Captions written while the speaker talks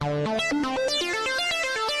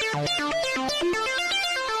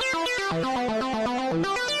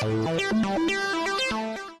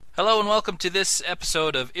Hello and welcome to this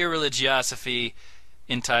episode of Irreligiosophy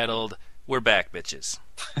entitled We're Back, Bitches.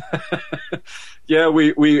 Yeah,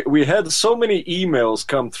 we had so many emails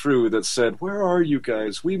come through that said, "Where are you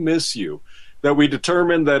guys? We miss you." That we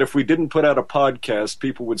determined that if we didn't put out a podcast,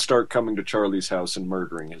 people would start coming to Charlie's house and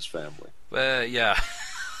murdering his family. Yeah.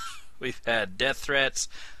 We've had death threats,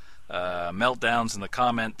 meltdowns in the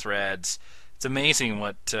comment threads. It's amazing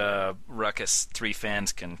what Ruckus 3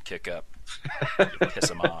 fans can kick up. Piss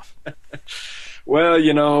them off. Well,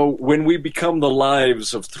 you know, when we become the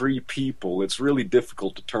lives of 3 people, it's really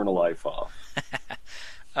difficult to turn a life off.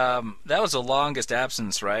 That was the longest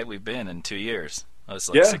absence, right? We've been in 2 years. That was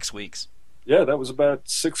like 6 weeks. Yeah, that was about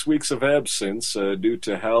 6 weeks of absence due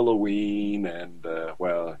to Halloween and,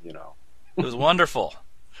 well, you know. It was wonderful.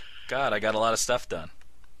 God, I got a lot of stuff done.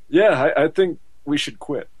 Yeah, I think we should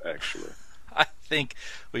quit, actually. I think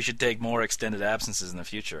we should take more extended absences in the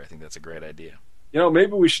future. I think that's a great idea. You know,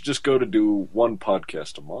 maybe we should just go to do one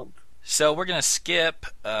podcast a month. So we're going to skip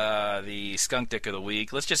the Skunk Dick of the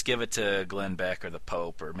Week. Let's just give it to Glenn Beck or the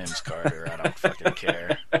Pope or Mims Carter. I don't fucking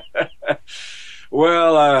care.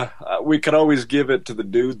 Well, we could always give it to the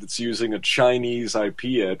dude that's using a Chinese IP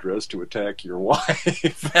address to attack your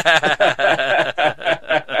wife.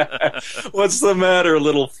 What's the matter,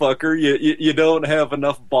 little fucker? You don't have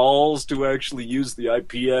enough balls to actually use the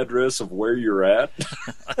IP address of where you're at?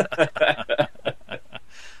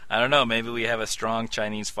 I don't know. Maybe we have a strong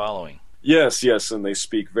Chinese following. Yes, and they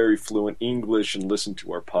speak very fluent English and listen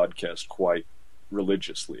to our podcast quite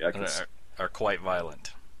religiously. Are quite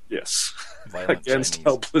violent. Yes. Violent against Chinese.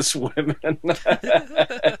 helpless women.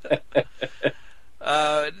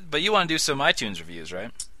 But you want to do some iTunes reviews,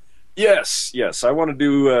 right? Yes. I want to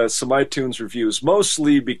do some iTunes reviews,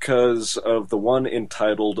 mostly because of the one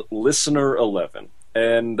entitled Listener 11.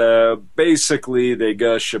 And basically they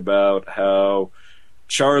gush about how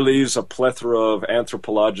Charlie's a plethora of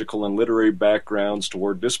anthropological and literary backgrounds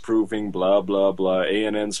toward disproving blah, blah, blah.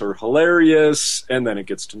 ANNs are hilarious, and then it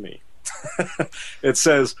gets to me. It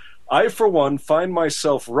says, I, for one, find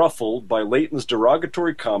myself ruffled by Leighton's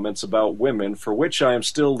derogatory comments about women, for which I am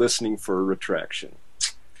still listening for a retraction.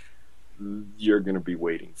 You're going to be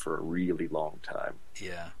waiting for a really long time.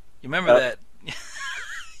 Yeah. You remember that?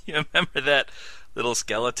 You remember that little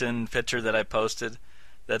skeleton picture that I posted?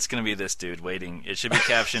 That's going to be this dude waiting. It should be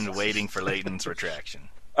captioned, waiting for Leighton's retraction.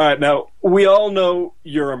 All right, now, we all know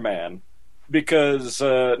you're a man, because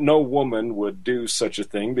no woman would do such a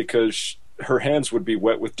thing, because her hands would be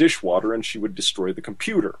wet with dishwater and she would destroy the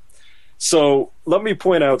computer. So let me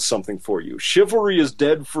point out something for you. Chivalry is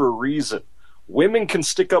dead for a reason. Women can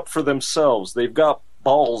stick up for themselves. They've got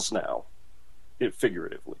balls now,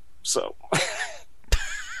 figuratively. So.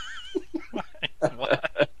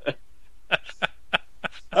 What?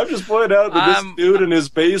 I'm just pointing out that this dude in his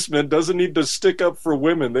basement doesn't need to stick up for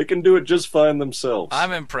women. They can do it just fine themselves.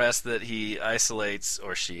 I'm impressed that he isolates,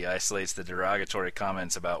 or she isolates, the derogatory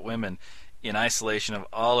comments about women in isolation of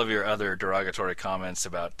all of your other derogatory comments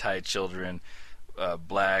about Thai children,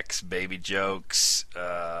 blacks, baby jokes,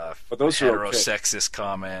 but those heterosexist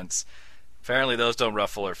comments. Apparently those don't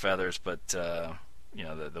ruffle her feathers, but you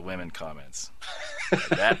know, the women comments.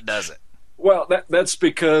 That does it. Well, that's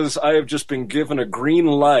because I have just been given a green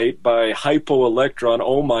light by Hypo Electron.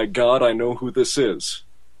 Oh my God, I know who this is.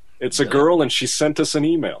 It's a girl, and she sent us an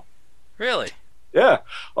email. Really? Yeah.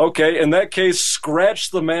 Okay, in that case, scratch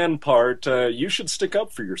the man part. You should stick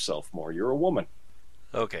up for yourself more. You're a woman.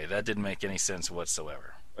 Okay, that didn't make any sense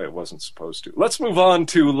whatsoever. It wasn't supposed to. Let's move on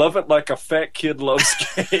to Love It Like a Fat Kid Loves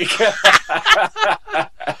Cake.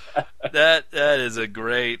 That is a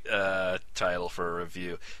great title for a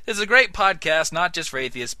review. It's a great podcast, not just for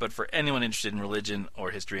atheists, but for anyone interested in religion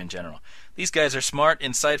or history in general. These guys are smart,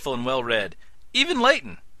 insightful, and well-read. Even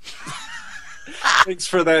Leighton. Thanks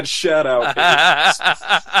for that shout-out.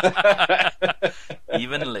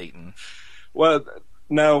 Even Leighton. Well,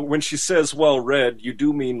 now, when she says well-read, you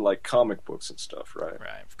do mean like comic books and stuff, right?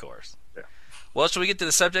 Right, of course. Yeah. Well, shall we get to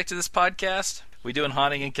the subject of this podcast? We doing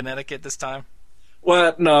Haunting in Connecticut this time?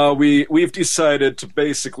 Well, no, we've decided to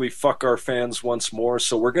basically fuck our fans once more,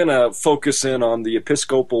 so we're going to focus in on the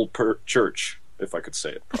Episcopal Church, if I could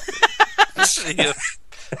say it properly.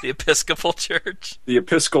 The Episcopal Church? The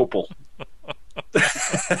Episcopal.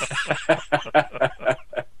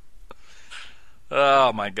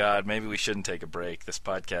 Oh, my God. Maybe we shouldn't take a break. This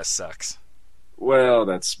podcast sucks. Well,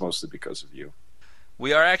 that's mostly because of you.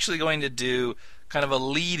 We are actually going to do kind of a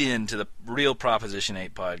lead-in to the real Proposition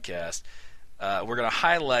 8 podcast. We're going to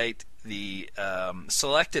highlight the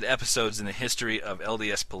selected episodes in the history of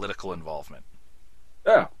LDS political involvement.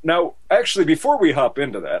 Yeah. Now, actually, before we hop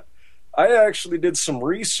into that, I actually did some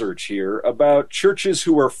research here about churches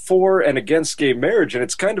who are for and against gay marriage, and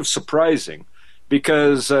it's kind of surprising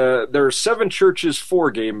because there are 7 churches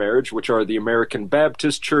for gay marriage, which are the American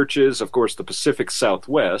Baptist churches, of course, the Pacific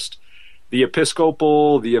Southwest, the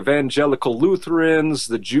Episcopal, the Evangelical Lutherans,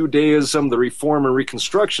 the Judaism, the Reform and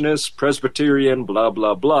Reconstructionists, Presbyterian, blah,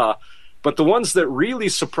 blah, blah. But the ones that really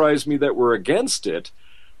surprised me that were against it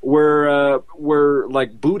were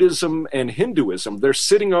like Buddhism and Hinduism. They're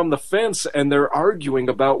sitting on the fence and they're arguing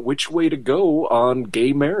about which way to go on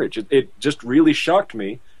gay marriage. It just really shocked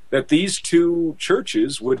me that these 2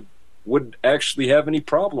 churches would actually have any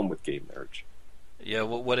problem with gay marriage. Yeah,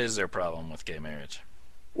 what is their problem with gay marriage?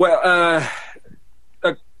 Well,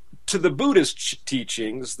 to the Buddhist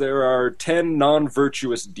teachings, there are 10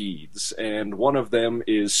 non-virtuous deeds, and one of them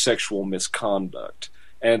is sexual misconduct.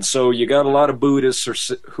 And so you got a lot of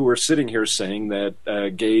Buddhists who are sitting here saying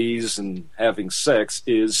that gays and having sex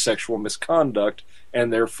is sexual misconduct,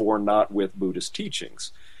 and therefore not with Buddhist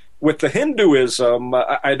teachings. With the Hinduism,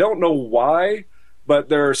 I don't know why, but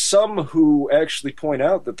there are some who actually point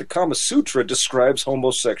out that the Kama Sutra describes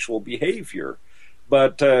homosexual behavior.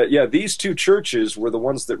 But yeah, these 2 churches were the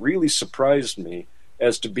ones that really surprised me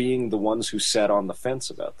as to being the ones who sat on the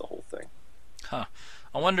fence about the whole thing. Huh.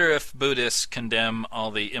 I wonder if Buddhists condemn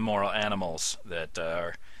all the immoral animals that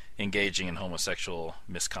are engaging in homosexual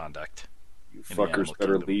misconduct. You fuckers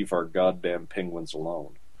better leave our goddamn penguins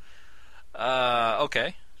alone.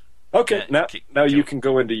 Okay. Okay, now you can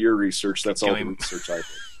go into your research. That's all the research I did.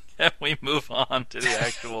 Can we move on to the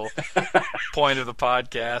actual point of the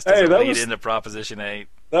podcast as a lead into Proposition 8?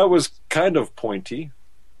 That was kind of pointy.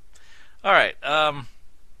 All right.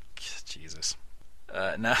 Jesus.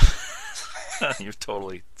 Now, you've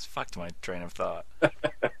totally fucked my train of thought. Well,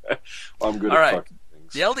 I'm good at fucking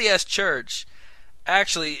things. The LDS Church,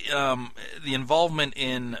 actually, the involvement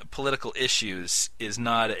in political issues is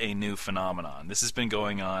not a new phenomenon. This has been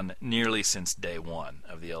going on nearly since day one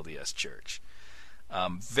of the LDS Church.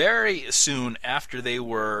 Very soon after they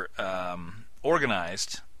were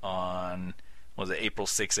organized on, April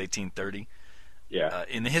 6, 1830? Yeah.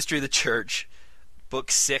 In the history of the church,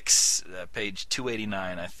 Book 6, page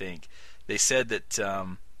 289, I think, they said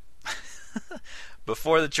that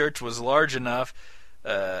before the church was large enough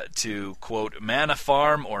to, quote, man a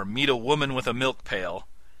farm or meet a woman with a milk pail,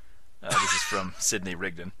 this is from Sidney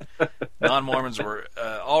Rigdon, non-Mormons were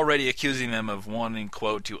already accusing them of wanting,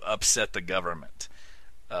 quote, to upset the government.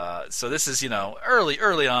 So this is,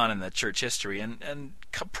 early on in the church history, and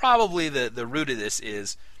probably the root of this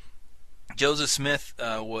is Joseph Smith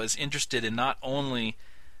was interested in not only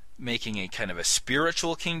making a kind of a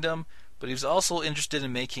spiritual kingdom, but he was also interested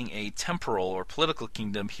in making a temporal or political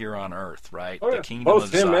kingdom here on earth, right? Oh, yeah. The kingdom both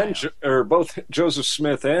of him Zion. and both Joseph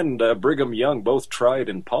Smith and Brigham Young both tried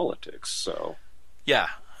in politics. So yeah,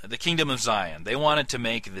 the kingdom of Zion. They wanted to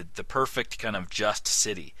make the perfect kind of just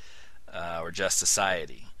city or just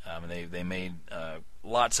society. They made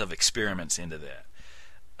lots of experiments into that.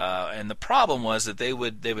 And the problem was that they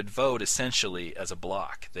would vote essentially as a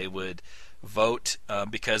block. They would vote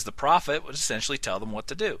because the prophet would essentially tell them what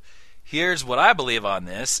to do. Here's what I believe on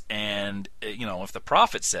this, and if the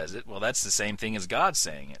prophet says it, well, that's the same thing as God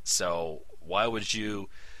saying it. So why would you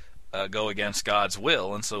go against God's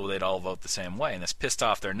will? And so they'd all vote the same way, and this pissed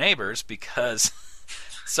off their neighbors because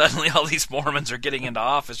suddenly all these Mormons are getting into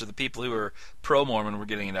office, or the people who are pro-Mormon were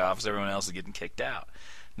getting into office. Everyone else is getting kicked out.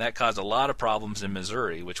 And that caused a lot of problems in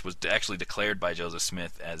Missouri, which was actually declared by Joseph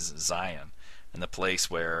Smith as Zion, and the place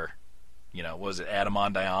where, was it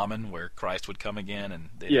Adam-on-Diamond, where Christ would come again, and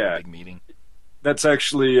they had a big meeting? That's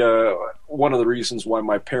actually one of the reasons why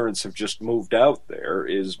my parents have just moved out there,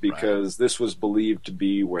 is because this was believed to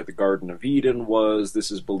be where the Garden of Eden was. This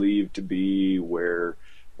is believed to be where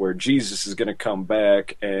Jesus is going to come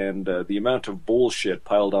back, and the amount of bullshit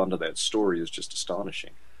piled onto that story is just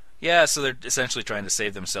astonishing. Yeah, so they're essentially trying to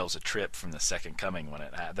save themselves a trip from the second coming when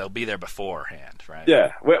they'll be there beforehand, right?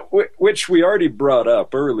 Yeah, which we already brought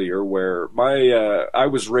up earlier, where I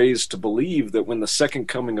was raised to believe that when the second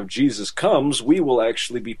coming of Jesus comes, we will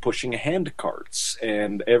actually be pushing hand carts,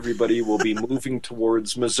 and everybody will be moving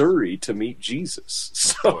towards Missouri to meet Jesus.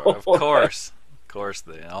 So, of course,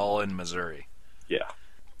 they all in Missouri. Yeah.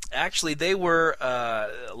 Actually, they were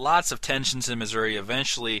lots of tensions in Missouri.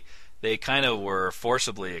 Eventually, they kind of were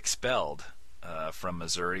forcibly expelled from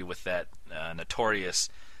Missouri with that notorious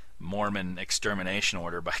Mormon extermination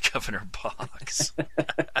order by Governor Boggs.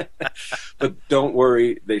 But don't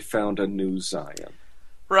worry, they found a new Zion.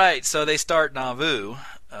 Right, so they start Nauvoo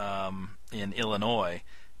in Illinois.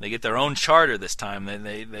 They get their own charter this time.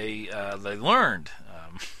 They learned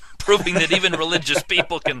proving that even religious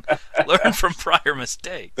people can learn from prior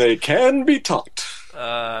mistakes. They can be taught.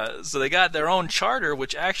 So they got their own charter,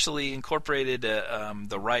 which actually incorporated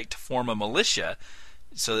the right to form a militia,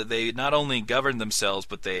 so that they not only governed themselves,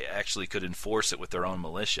 but they actually could enforce it with their own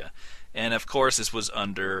militia. And of course, this was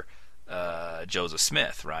under Joseph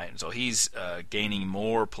Smith, right? And so he's gaining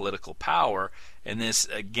more political power, and this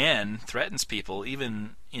again threatens people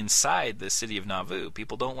even inside the city of Nauvoo.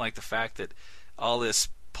 People don't like the fact that all this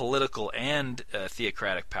political and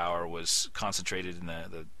theocratic power was concentrated in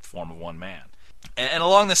the form of one man. And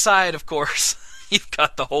along the side, of course, you've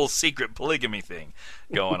got the whole secret polygamy thing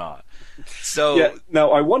going on. So yeah,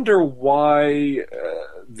 now I wonder why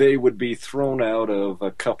they would be thrown out of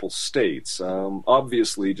a couple states.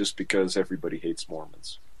 Obviously, just because everybody hates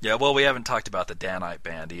Mormons. Yeah, well, we haven't talked about the Danite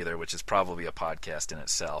Band either, which is probably a podcast in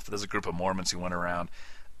itself. There's a group of Mormons who went around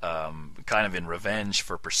kind of in revenge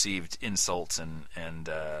for perceived insults, and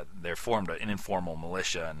they formed an informal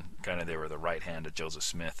militia, and kind of they were the right hand of Joseph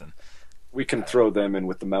Smith. And we can throw them in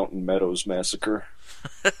with the Mountain Meadows Massacre.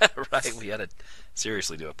 Right, we had to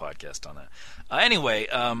seriously do a podcast on that. Anyway,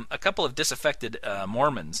 a couple of disaffected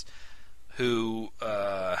Mormons who,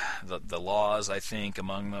 the Laws, I think,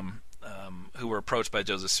 among them, who were approached by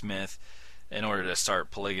Joseph Smith in order to start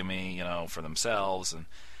polygamy, for themselves, and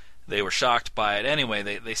they were shocked by it. Anyway,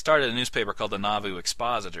 they started a newspaper called the Nauvoo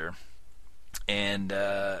Expositor, and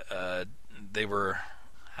they were,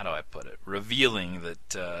 how do I put it, revealing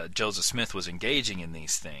that Joseph Smith was engaging in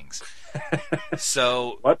these things.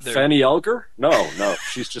 So what, Fanny Elger? No,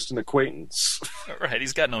 she's just an acquaintance. Right,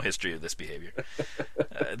 he's got no history of this behavior.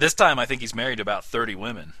 This time I think he's married to about 30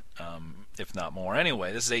 women, if not more.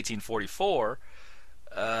 Anyway, this is 1844.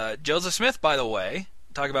 Joseph Smith, by the way,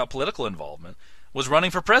 talk about political involvement, was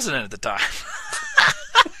running for president at the time.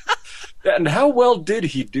 And how well did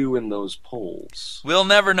he do in those polls? We'll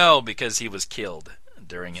never know, because he was killed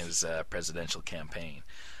during his presidential campaign.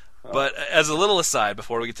 Oh. But as a little aside,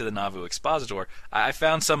 before we get to the Nauvoo Expositor, I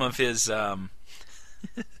found some of his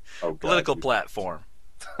political platform.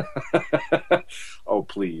 Oh,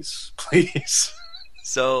 please.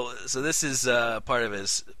 So this is part of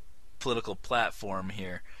his political platform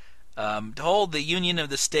here. To hold the Union of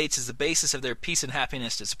the States as the basis of their peace and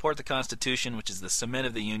happiness, to support the Constitution, which is the cement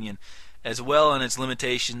of the Union, as well in its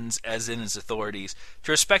limitations as in its authorities,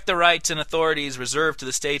 to respect the rights and authorities reserved to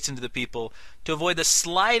the states and to the people, to avoid the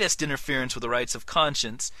slightest interference with the rights of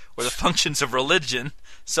conscience or the functions of religion,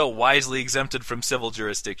 so wisely exempted from civil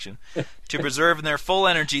jurisdiction, to preserve in their full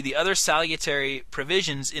energy the other salutary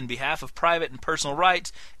provisions in behalf of private and personal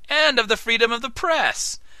rights and of the freedom of the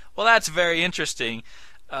press. Well, that's very interesting.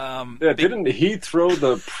 Didn't he throw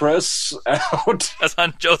the press out? As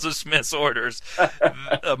on Joseph Smith's orders,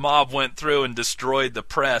 a mob went through and destroyed the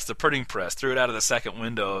press, the printing press, threw it out of the second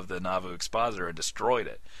window of the Nauvoo Expositor and destroyed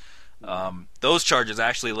it. Those charges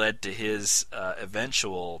actually led to his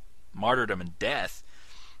eventual martyrdom and death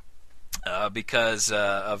because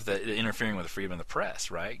of the interfering with the freedom of the press,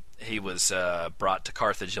 right? He was brought to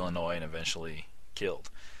Carthage, Illinois, and eventually killed.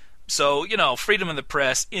 So, freedom of the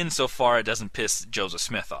press, insofar it doesn't piss Joseph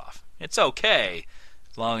Smith off. It's okay,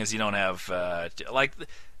 as long as you don't have,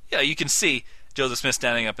 you can see Joseph Smith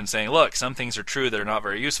standing up and saying, look, some things are true that are not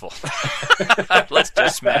very useful. Let's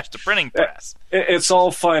just smash the printing press. It's all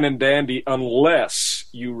fine and dandy unless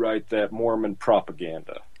you write that Mormon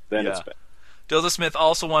propaganda. Then it's bad. Joseph Smith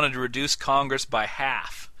also wanted to reduce Congress by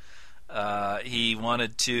half. He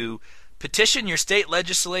wanted to petition your state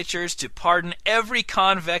legislatures to pardon every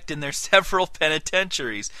convict in their several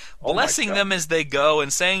penitentiaries, blessing them as they go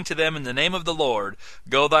and saying to them in the name of the Lord,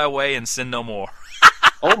 go thy way and sin no more.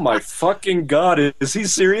 Oh my fucking God, is he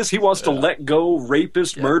serious? He wants to let go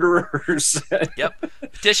rapist murderers. Yep.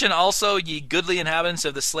 Petition also, ye goodly inhabitants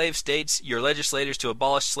of the slave states, your legislators to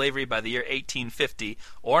abolish slavery by the year 1850,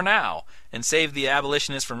 or now, and save the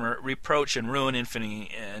abolitionists from reproach and ruin,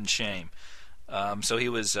 infamy, and shame. So he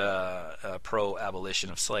was a pro-abolition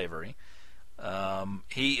of slavery.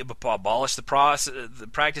 He abolished the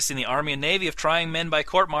practice in the Army and Navy of trying men by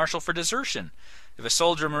court-martial for desertion. If a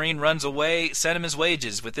soldier or Marine runs away, send him his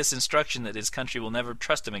wages with this instruction that his country will never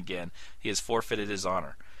trust him again. He has forfeited his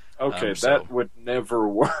honor. Okay, that would never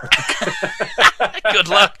work. Good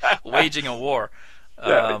luck waging a war.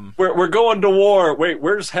 We're going to war. Wait,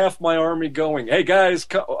 where's half my army going? Hey, guys,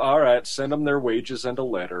 all right, send them their wages and a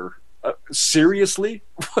letter. Seriously?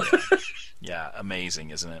 Yeah, amazing,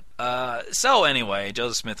 isn't it? So anyway,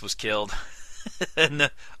 Joseph Smith was killed, and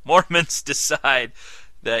the Mormons decide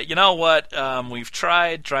that, you know what, we've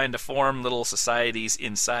trying to form little societies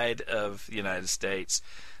inside of the United States.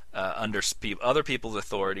 under other people's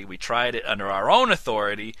authority. We tried it under our own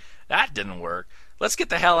authority. That didn't work. Let's get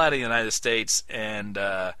the hell out of the United States and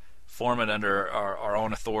form it under our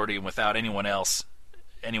own authority and without anyone else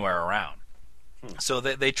anywhere around. So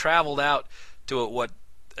they traveled out to what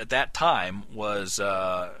at that time was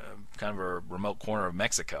kind of a remote corner of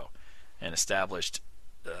Mexico and established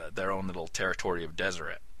their own little territory of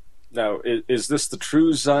Deseret. Now, is this the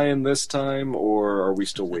true Zion this time, or are we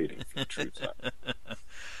still waiting for the true Zion?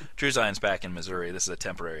 True Zion's back in Missouri. This is a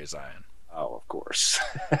temporary Zion. Oh, of course.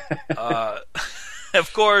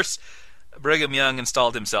 Of course, Brigham Young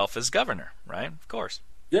installed himself as governor, right? Of course.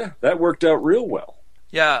 Yeah, that worked out real well.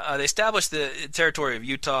 Yeah, they established the territory of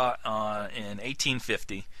Utah in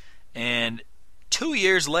 1850, and 2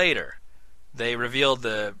 years later, they revealed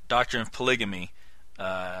the doctrine of polygamy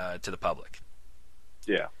to the public.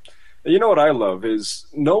 Yeah. You know what I love is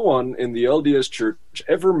no one in the LDS Church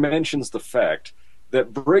ever mentions the fact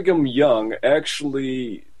that Brigham Young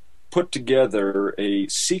actually put together a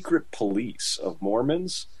secret police of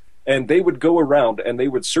Mormons, and they would go around and they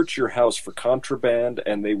would search your house for contraband,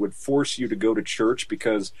 and they would force you to go to church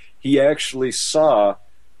because he actually saw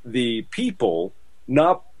the people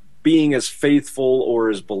not being as faithful or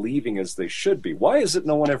as believing as they should be. Why is it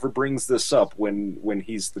no one ever brings this up when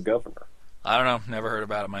he's the governor? I don't know. Never heard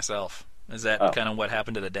about it myself. Is that kind of what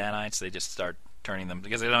happened to the Danites? They just start turning them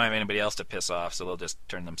because they don't have anybody else to piss off, so they'll just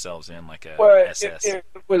turn themselves in like a SS.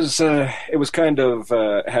 It was kind of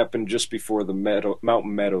happened just before the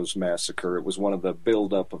Mountain Meadows massacre. It was one of the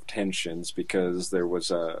buildup of tensions because there was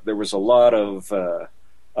a lot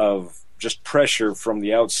of just pressure from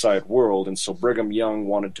the outside world, and so Brigham Young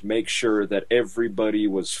wanted to make sure that everybody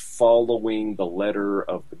was following the letter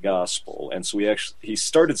of the gospel, and so he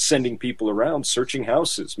started sending people around searching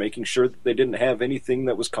houses, making sure that they didn't have anything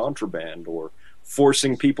that was contraband or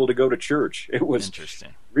forcing people to go to church. It was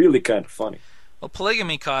interesting, really kind of funny. Well,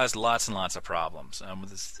 polygamy caused lots and lots of problems.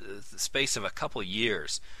 With the space of a couple of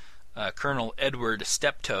years, Colonel Edward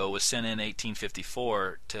Steptoe was sent in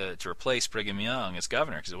 1854 to replace Brigham Young as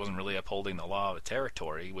governor because it wasn't really upholding the law of the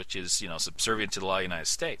territory, which is subservient to the law of the United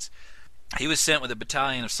States. He was sent with a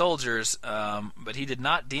battalion of soldiers, but he did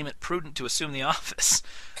not deem it prudent to assume the office.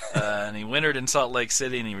 And he wintered in Salt Lake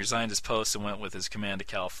City, and he resigned his post and went with his command to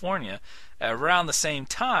California. Around the same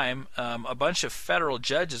time, a bunch of federal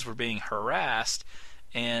judges were being harassed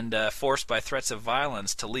and forced by threats of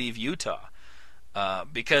violence to leave Utah.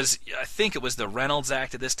 Because I think it was the Reynolds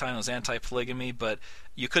Act at this time that was anti-polygamy, but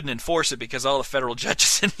you couldn't enforce it because all the federal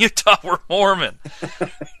judges in Utah were Mormon.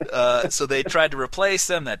 So they tried to replace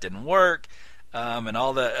them. That didn't work. And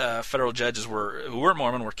all the federal judges who weren't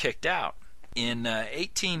Mormon were kicked out. In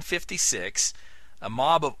 1856, a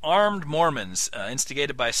mob of armed Mormons,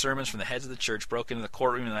 instigated by sermons from the heads of the church, broke into the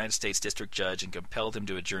courtroom of the United States District Judge and compelled him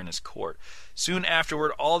to adjourn his court. Soon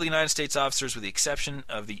afterward, all the United States officers, with the exception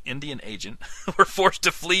of the Indian agent, were forced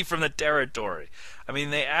to flee from the territory. I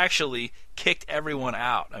mean, they actually kicked everyone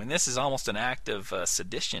out. I mean, this is almost an act of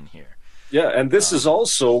sedition here. Yeah, and this is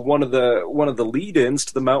also one of the lead-ins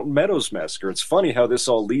to the Mountain Meadows massacre. It's funny how this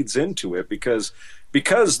all leads into it because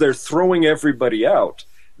they're throwing everybody out.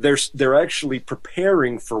 They're actually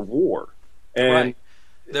preparing for war, and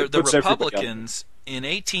right. The Republicans in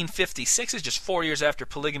 1856, is just 4 years after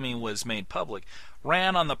polygamy was made public,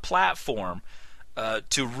 ran on the platform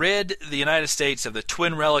to rid the United States of the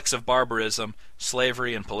twin relics of barbarism,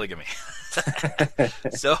 slavery, and polygamy.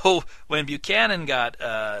 So when Buchanan got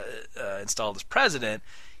installed as president,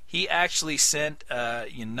 he actually sent a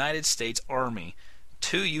United States Army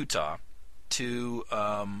to Utah to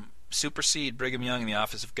supersede Brigham Young in the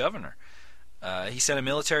office of governor. He sent a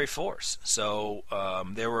military force. So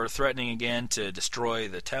they were threatening again to destroy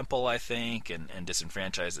the temple, I think, and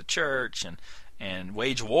disenfranchise the church and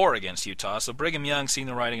wage war against Utah. So Brigham Young, seeing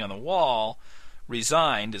the writing on the wall,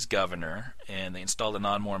 resigned as governor, and they installed a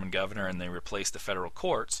non-Mormon governor, and they replaced the federal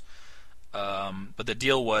courts. But the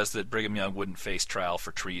deal was that Brigham Young wouldn't face trial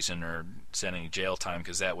for treason or send any jail time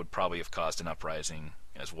because that would probably have caused an uprising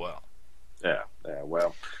as well. Yeah,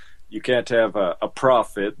 well, you can't have a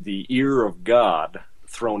prophet, the ear of God,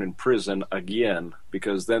 thrown in prison again,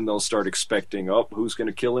 because then they'll start expecting, who's going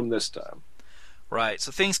to kill him this time? Right.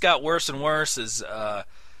 So things got worse and worse as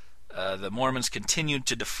the Mormons continued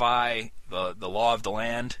to defy the law of the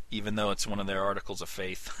land, even though it's one of their articles of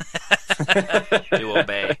faith to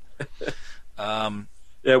obey.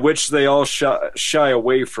 Which they all shy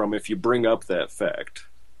away from if you bring up that fact.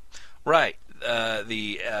 Right.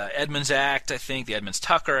 The Edmunds Act, I think, the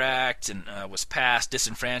Edmunds-Tucker Act, and was passed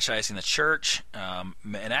disenfranchising the church, and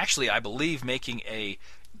actually, I believe, making a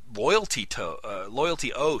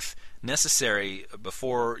loyalty oath necessary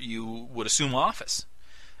before you would assume office.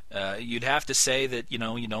 You'd have to say that you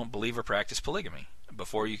don't believe or practice polygamy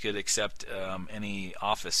before you could accept any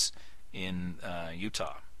office in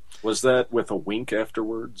Utah. Was that with a wink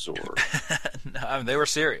afterwards, or? No, I mean, they were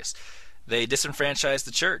serious. They disenfranchised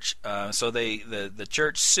the church. So the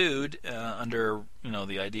church sued under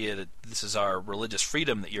the idea that this is our religious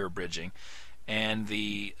freedom that you're abridging, and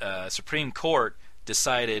the Supreme Court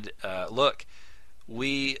decided, look,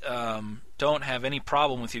 we don't have any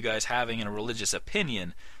problem with you guys having a religious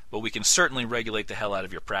opinion, but we can certainly regulate the hell out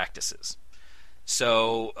of your practices.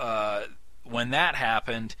 So when that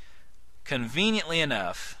happened, conveniently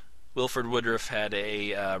enough, Wilford Woodruff had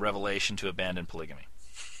a revelation to abandon polygamy.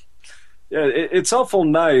 Yeah, it's awful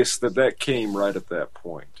nice that came right at that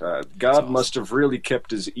point. God awesome. Must have really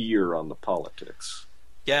kept his ear on the politics.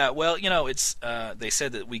 Yeah, well, it's they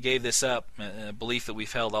said that we gave this up, a belief that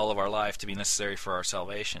we've held all of our life to be necessary for our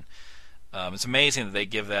salvation. It's amazing that they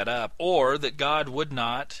give that up, or that God would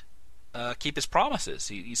not keep his promises.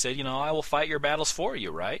 He said, I will fight your battles for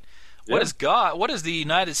you, right? Yeah. What is God? What is the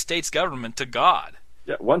United States government to God?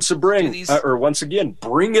 Yeah, once again,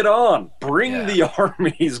 bring it on. Bring the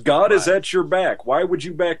armies. God is at your back. Why would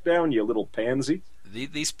you back down, you little pansy?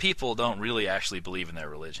 These people don't really actually believe in their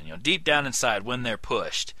religion. Deep down inside, when they're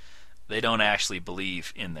pushed, they don't actually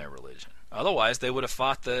believe in their religion. Otherwise, they would have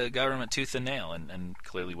fought the government tooth and nail and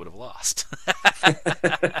clearly would have lost.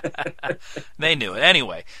 They knew it.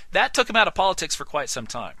 Anyway, that took them out of politics for quite some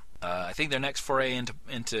time. I think their next foray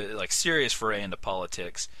into like serious foray into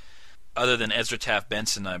politics, other than Ezra Taft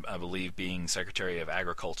Benson, I believe, being Secretary of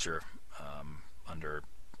Agriculture under,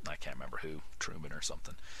 I can't remember who, Truman or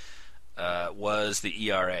something, was the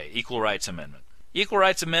ERA, Equal Rights Amendment. Equal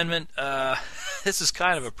Rights Amendment, this is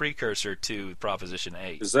kind of a precursor to Proposition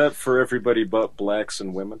 8. Is that for everybody but blacks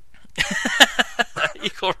and women?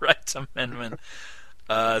 Equal Rights Amendment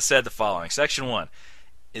said the following. Section 1.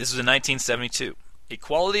 This was in 1972.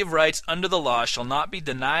 Equality of rights under the law shall not be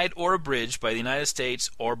denied or abridged by the United States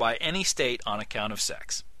or by any state on account of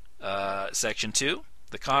sex. Section 2.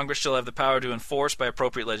 The Congress shall have the power to enforce by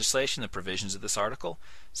appropriate legislation the provisions of this article.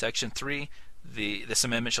 Section 3. This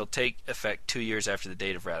amendment shall take effect 2 years after the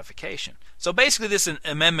date of ratification. So basically this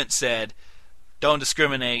amendment said, don't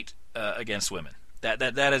discriminate against women.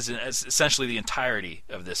 That is essentially the entirety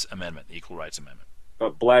of this amendment, the Equal Rights Amendment.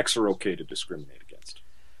 But blacks are okay to discriminate against.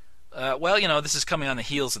 Well, this is coming on the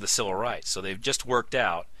heels of the civil rights, so they've just worked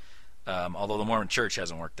out, although the Mormon Church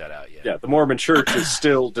hasn't worked that out yet. Yeah, the Mormon Church is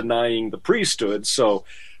still denying the priesthood, so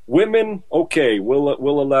women, okay,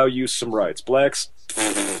 we'll allow you some rights. Blacks,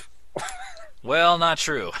 well, not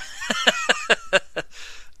true.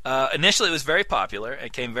 Initially, it was very popular.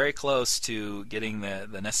 It came very close to getting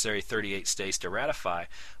the necessary 38 states to ratify.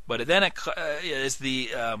 But then, as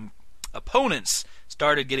the opponents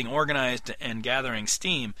started getting organized and gathering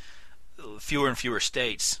steam, fewer and fewer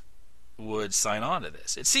states would sign on to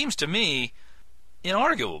this. It seems to me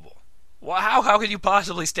inarguable. Well, how could you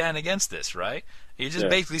possibly stand against this, right? You're just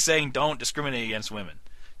basically saying don't discriminate against women.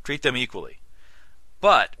 Treat them equally.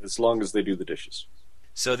 But as long as they do the dishes.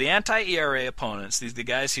 So the anti-ERA opponents, the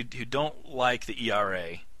guys who don't like the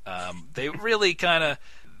ERA, they really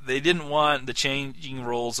they didn't want the changing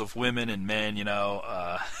roles of women and men,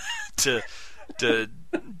 to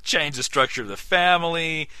change the structure of the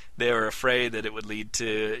family. They were afraid that it would lead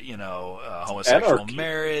to, homosexual anarchy.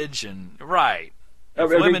 Marriage and right. If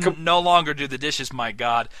women no longer do the dishes, my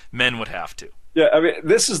God, men would have to. Yeah, I mean,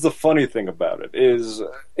 this is the funny thing about it, is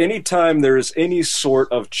anytime there is any sort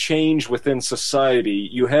of change within society,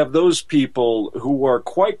 you have those people who are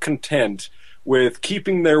quite content with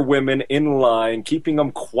keeping their women in line, keeping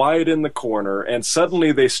them quiet in the corner, and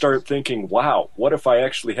suddenly they start thinking, wow, what if I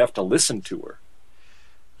actually have to listen to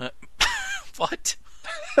her? What?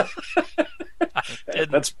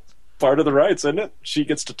 That's part of the rights, isn't it? She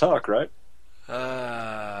gets to talk, right?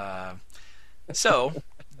 So,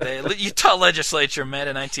 the Utah legislature met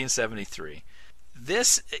in 1973.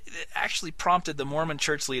 This actually prompted the Mormon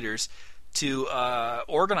church leaders to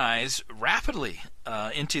organize rapidly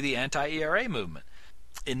into the anti-ERA movement.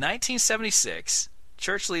 In 1976,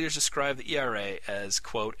 church leaders described the ERA as,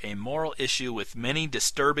 quote, a moral issue with many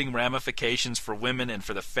disturbing ramifications for women and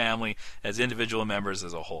for the family as individual members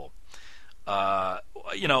as a whole.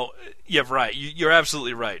 You're right. You're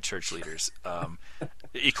absolutely right, church leaders.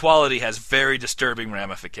 Equality has very disturbing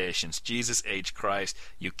ramifications. Jesus H. Christ,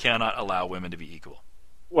 you cannot allow women to be equal.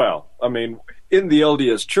 Well, I mean, in the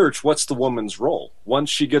LDS Church, what's the woman's role? Once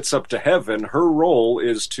she gets up to heaven, her role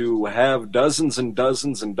is to have dozens and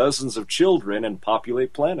dozens and dozens of children and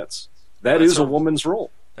populate planets. That is a woman's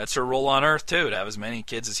role. That's her role on Earth, too, to have as many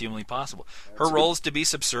kids as humanly possible. Her role is to be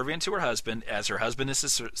subservient to her husband as her husband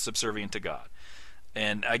is subservient to God.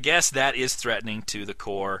 And I guess that is threatening to the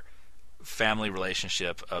core family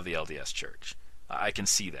relationship of the LDS Church. I can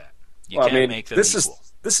see that. You can't make them equal.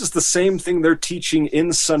 This is the same thing they're teaching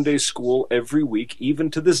in Sunday school every week,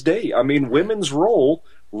 even to this day. I mean, women's role,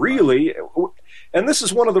 really, and this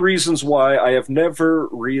is one of the reasons why I have never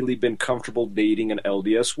really been comfortable dating an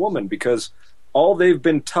LDS woman, because all they've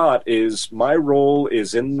been taught is my role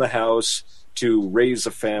is in the house to raise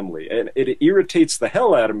a family. And it irritates the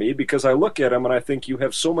hell out of me, because I look at them and I think, you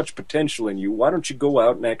have so much potential in you. Why don't you go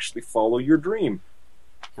out and actually follow your dream?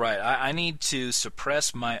 Right. I need to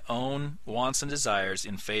suppress my own wants and desires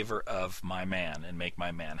in favor of my man and make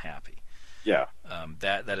my man happy. Yeah.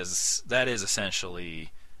 That is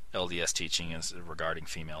essentially LDS teaching regarding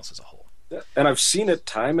females as a whole. And I've seen it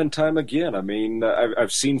time and time again. I mean,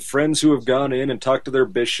 I've seen friends who have gone in and talked to their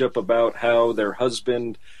bishop about how their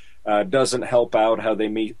husband doesn't help out, how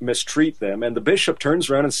they mistreat them. And the bishop turns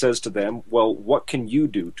around and says to them, well, what can you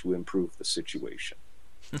do to improve the situation?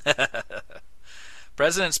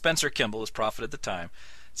 President Spencer Kimball, as prophet at the time,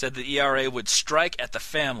 said the ERA would strike at the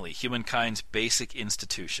family, humankind's basic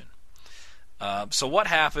institution. So what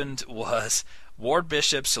happened was ward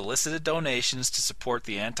bishops solicited donations to support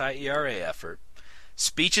the anti-ERA effort.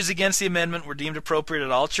 Speeches against the amendment were deemed appropriate at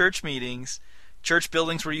all church meetings. Church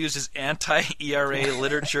buildings were used as anti-ERA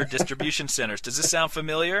literature distribution centers. Does this sound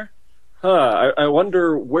familiar? I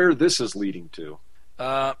wonder where this is leading to.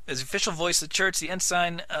 As official voice of the church, the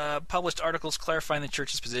ensign published articles clarifying the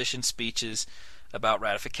church's position, speeches about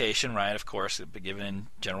ratification, right, of course, given in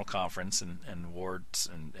general conference and wards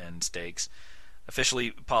and stakes. Officially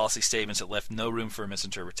policy statements that left no room for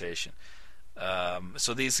misinterpretation.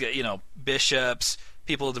 So these, bishops,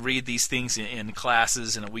 people to read these things in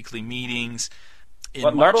classes and at weekly meetings.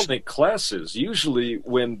 But not only classes. Usually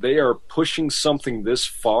when they are pushing something this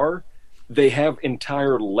far, they have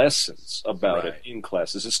entire lessons about it in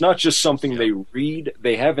classes. It's not just something they read.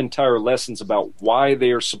 They have entire lessons about why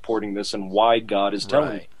they are supporting this and why God is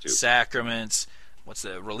telling them to. Sacraments, what's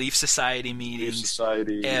the Relief Society meetings, Relief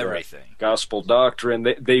Society, everything. Gospel doctrine.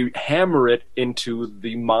 They hammer it into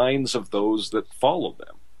the minds of those that follow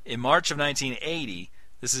them. In March of 1980,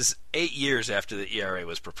 this is 8 years after the ERA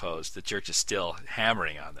was proposed, the church is still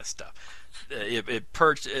hammering on this stuff. It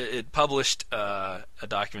published a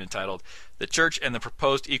document entitled "The Church and the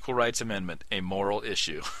Proposed Equal Rights Amendment: A Moral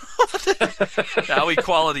Issue." How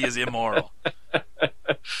equality is immoral.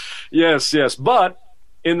 Yes. But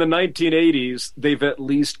in the 1980s, they've at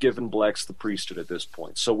least given blacks the priesthood at this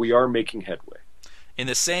point, so we are making headway. In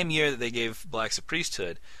the same year that they gave blacks the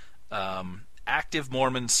priesthood, active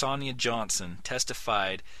Mormon Sonia Johnson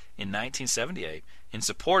testified in 1978 in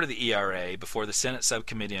support of the ERA before the Senate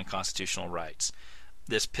Subcommittee on Constitutional Rights.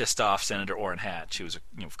 This pissed off Senator Orrin Hatch, who was,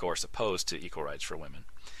 of course, opposed to equal rights for women.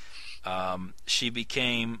 She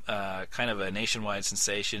became kind of a nationwide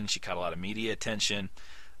sensation. She caught a lot of media attention,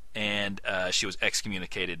 and she was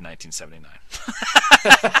excommunicated in 1979.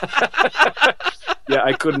 Yeah,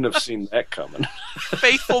 I couldn't have seen that coming.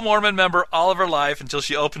 Faithful Mormon member all of her life until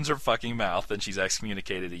she opens her fucking mouth, and she's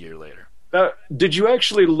excommunicated a year later. Now, did you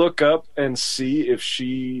actually look up and see if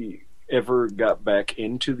she ever got back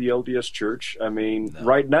into the LDS Church? I mean,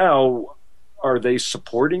 right now, are they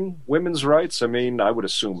supporting women's rights? I mean, I would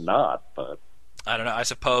assume not, but I don't know. I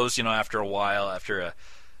suppose, after a while, after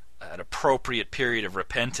an appropriate period of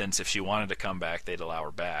repentance, if she wanted to come back, they'd allow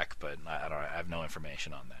her back, but I have no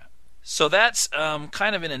information on that. So that's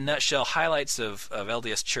kind of in a nutshell highlights of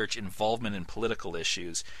LDS Church involvement in political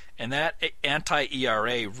issues, and that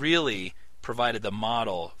anti-ERA really provided the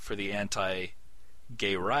model for the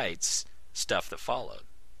anti-gay rights stuff that followed.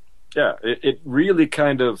 Yeah, it really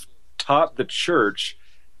kind of taught the church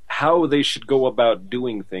how they should go about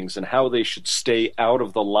doing things and how they should stay out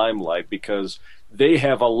of the limelight, because they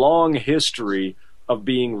have a long history of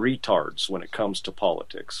being retards when it comes to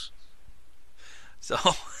politics. So,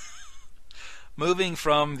 moving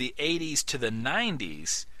from the 80s to the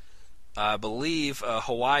 90s, I believe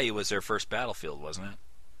Hawaii was their first battlefield, wasn't it?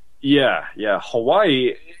 Yeah.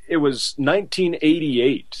 Hawaii, it was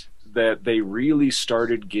 1988 that they really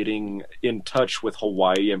started getting in touch with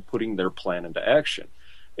Hawaii and putting their plan into action.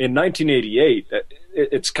 In 1988,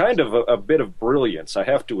 it's kind of a bit of brilliance, I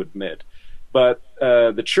have to admit, but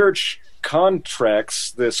the church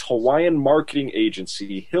contracts this Hawaiian marketing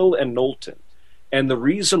agency, Hill and Knowlton, and the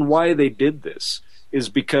reason why they did this is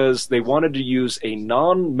because they wanted to use a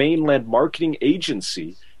non-mainland marketing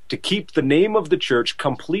agency to keep the name of the church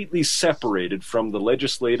completely separated from the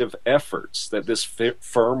legislative efforts that this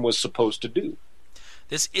firm was supposed to do.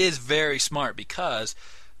 This is very smart because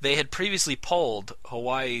they had previously polled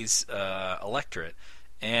Hawaii's electorate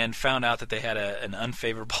and found out that they had an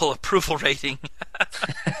unfavorable approval rating.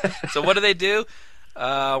 So what do?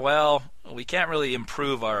 Well, we can't really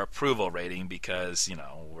improve our approval rating because,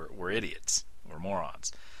 we're idiots. We're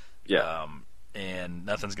morons. Yeah. And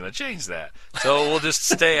nothing's going to change that. So we'll just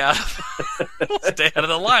stay out of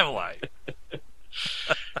the limelight.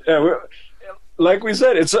 Yeah, like we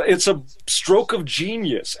said, it's a stroke of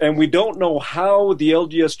genius, and we don't know how the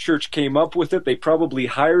LDS Church came up with it. They probably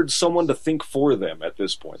hired someone to think for them at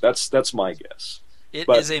this point. That's my guess. It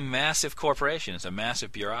is a massive corporation. It's a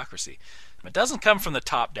massive bureaucracy. It doesn't come from the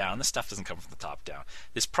top down. This stuff doesn't come from the top down.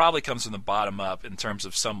 This probably comes from the bottom up in terms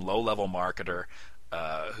of some low-level marketer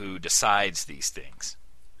who decides these things.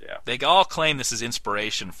 Yeah. They all claim this is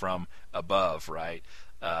inspiration from above, right?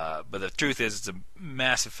 But the truth is it's a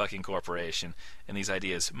massive fucking corporation, and these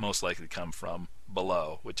ideas most likely come from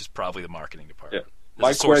below, which is probably the marketing department. Yeah.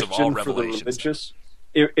 My question for the religious,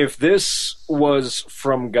 if this was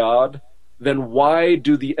from God, then why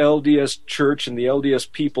do the LDS Church and the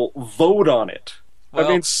LDS people vote on it? Well, I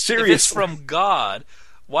mean, seriously. If it's from God,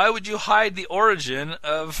 why would you hide the origin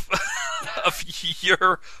of of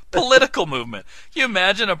your political movement? Can you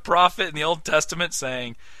imagine a prophet in the Old Testament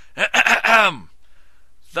saying,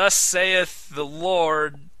 "Thus saith the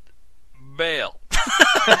Lord Baal"?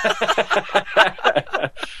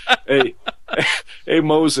 Hey,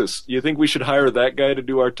 Moses, you think we should hire that guy to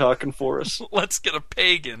do our talking for us? Let's get a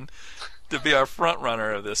pagan to be our front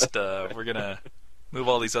runner of this stuff. We're gonna move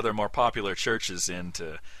all these other more popular churches in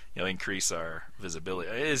to increase our visibility.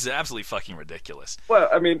 It is absolutely fucking ridiculous. Well,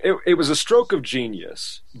 I mean, it was a stroke of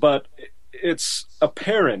genius, but it's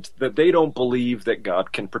apparent that they don't believe that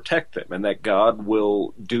God can protect them and that God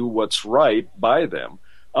will do what's right by them.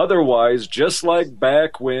 Otherwise, just like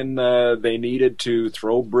back when they needed to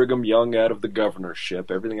throw Brigham Young out of the governorship,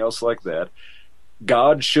 everything else like that,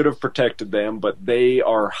 God should have protected them, but they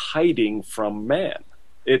are hiding from man.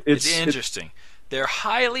 It's interesting. They're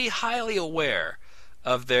highly, highly aware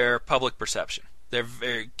of their public perception. They're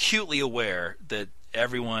very acutely aware that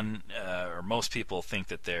everyone or most people think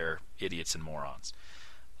that they're idiots and morons.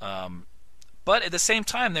 But at the same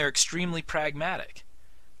time, they're extremely pragmatic,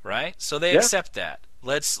 right? So they accept that.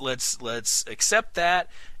 Let's accept that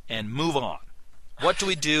and move on. What do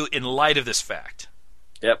we do in light of this fact?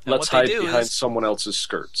 Yep, let's hide behind someone else's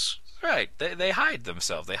skirts. Right, they hide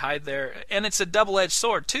themselves. They hide and it's a double-edged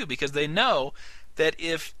sword too, because they know that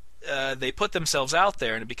if they put themselves out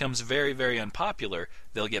there and it becomes very, very unpopular,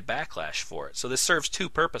 they'll get backlash for it. So this serves two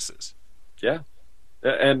purposes. Yeah,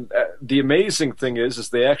 and the amazing thing is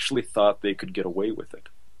they actually thought they could get away with it.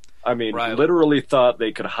 I mean, literally thought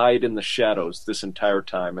they could hide in the shadows this entire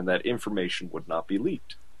time and that information would not be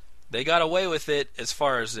leaked. They got away with it as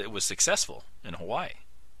far as it was successful in Hawaii.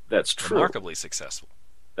 That's true. Remarkably successful.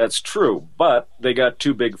 That's true, but they got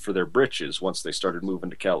too big for their britches once they started moving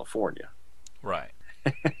to California. Right.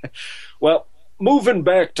 Well, moving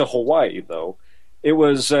back to Hawaii, though, it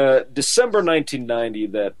was December 1990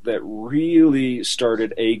 that really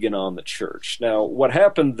started egging on the church. Now, what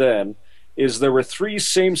happened then is there were 3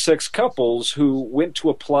 same-sex couples who went to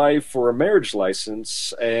apply for a marriage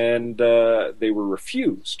license, and they were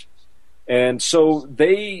refused. And so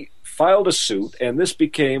they filed a suit, and this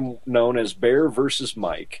became known as Bear versus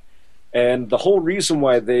Mike. And the whole reason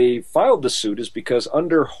why they filed the suit is because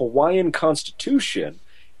under Hawaiian Constitution,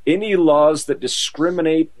 any laws that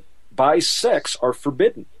discriminate by sex are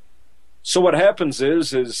forbidden. So what happens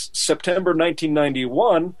is September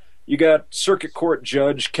 1991, you got Circuit Court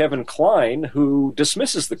Judge Kevin Klein, who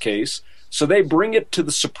dismisses the case, so they bring it to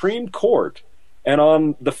the Supreme Court. And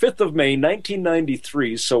on the 5th of May,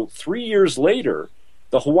 1993, so 3 years later,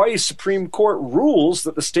 the Hawaii Supreme Court rules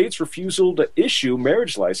that the state's refusal to issue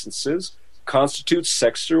marriage licenses constitutes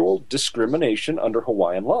sexual discrimination under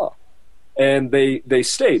Hawaiian law. And they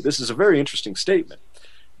state, this is a very interesting statement,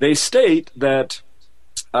 they state that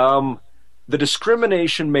the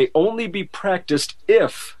discrimination may only be practiced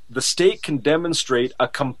if the state can demonstrate a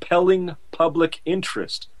compelling public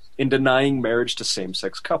interest in denying marriage to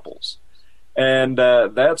same-sex couples. And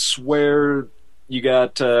that's where you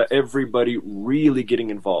got everybody really getting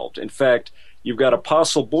involved. In fact, you've got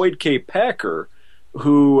Apostle Boyd K. Packer,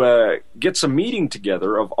 who gets a meeting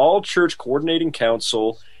together of all church coordinating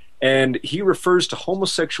council, and he refers to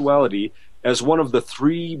homosexuality as one of the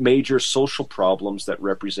 3 major social problems that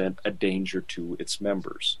represent a danger to its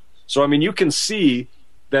members. So, I mean, you can see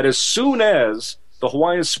that as soon as the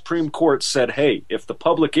Hawaiian Supreme Court said, hey, if the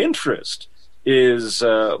public interest is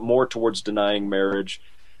more towards denying marriage,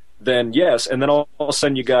 then yes. And then all of a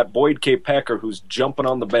sudden you got Boyd K. Packer, who's jumping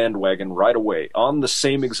on the bandwagon right away. On the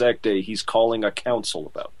same exact day, he's calling a council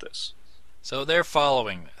about this. So they're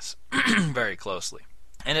following this very closely.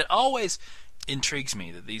 And it always intrigues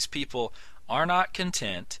me that these people are not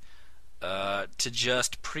content to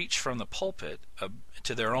just preach from the pulpit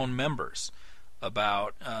to their own members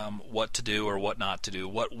about what to do or what not to do,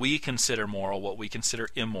 what we consider moral, what we consider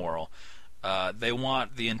immoral. They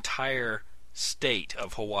want the entire state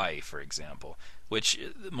of Hawaii, for example, which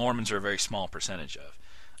Mormons are a very small percentage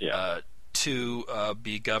of, to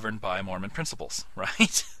be governed by Mormon principles,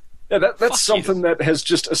 right? Yeah, that's something that has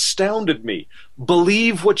just astounded me.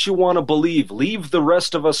 Believe what you want to believe. Leave the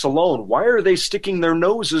rest of us alone. Why are they sticking their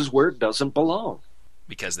noses where it doesn't belong?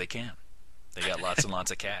 Because they can. They got lots and lots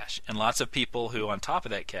of cash. And lots of people who, on top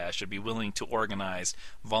of that cash, should be willing to organize,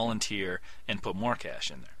 volunteer, and put more cash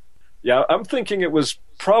in there. Yeah, I'm thinking it was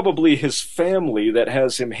probably his family that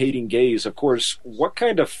has him hating gays. Of course, what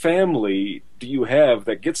kind of family do you have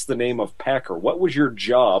that gets the name of Packer? What was your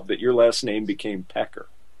job that your last name became Packer?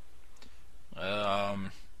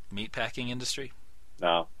 Meat packing industry?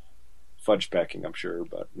 No. Fudge packing, I'm sure,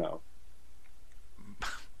 but no.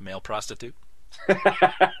 Male prostitute?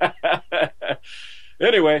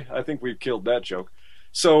 Anyway, I think we've killed that joke.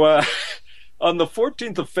 So, on the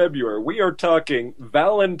 14th of February, we are talking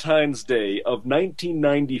Valentine's Day of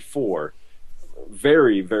 1994.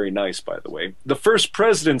 Very, very nice, by the way. The first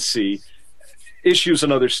presidency issues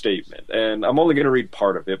another statement, and I'm only going to read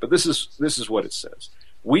part of it, but this is what it says.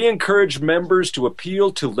 We encourage members to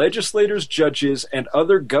appeal to legislators, judges, and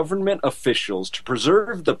other government officials to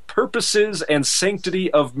preserve the purposes and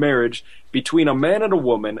sanctity of marriage between a man and a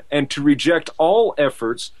woman, and to reject all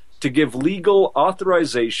efforts to give legal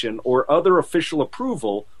authorization or other official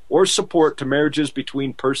approval or support to marriages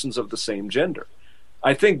between persons of the same gender.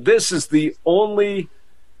 I think this is the only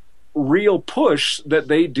real push that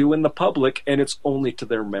they do in the public, and it's only to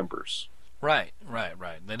their members. Right.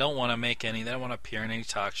 They don't want to they don't want to appear in any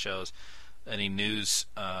talk shows, any news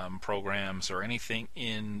programs, or anything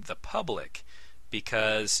in the public,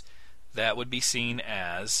 because that would be seen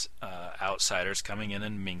as outsiders coming in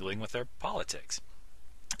and mingling with their politics.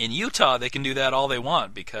 In Utah, they can do that all they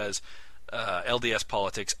want because LDS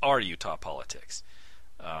politics are Utah politics.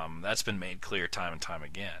 That's been made clear time and time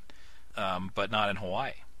again, but not in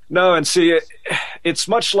Hawaii. No, and see, it's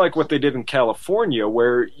much like what they did in California,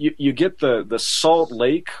 where you get the Salt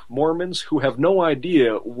Lake Mormons who have no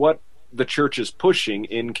idea what the church is pushing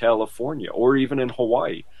in California or even in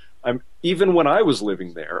Hawaii. Even when I was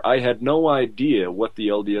living there, I had no idea what the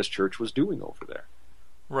LDS church was doing over there.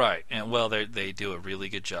 Right, and well, they do a really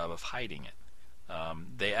good job of hiding it.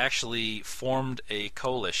 They actually formed a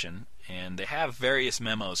coalition, and they have various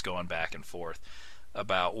memos going back and forth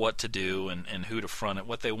about what to do and who to front it.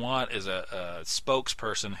 What they want is a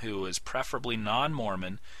spokesperson who is preferably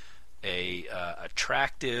non-Mormon, a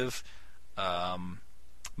attractive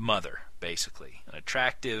mother, basically, an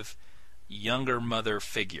attractive younger mother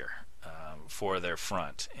figure for their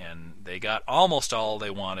front. And they got almost all they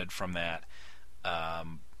wanted from that,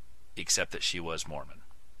 except that she was Mormon.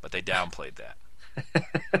 But they downplayed that.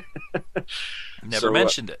 Never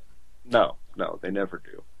mentioned it. No, they never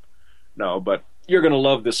do. No, but you're going to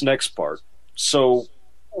love this next part. So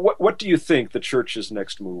what do you think the church's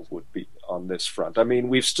next move would be on this front? I mean,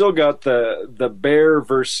 we've still got the Bear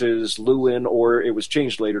versus Lewin, or it was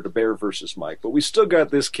changed later to Bear versus Mike, but we still got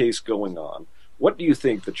this case going on. What do you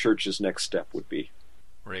think the church's next step would be?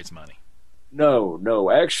 Raise money.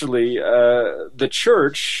 No. Actually, the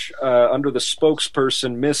church, under the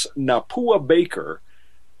spokesperson, Miss Napua Baker,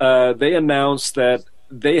 they announced that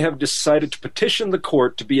they have decided to petition the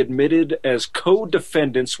court to be admitted as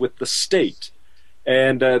co-defendants with the state.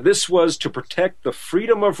 And this was to protect the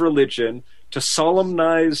freedom of religion, to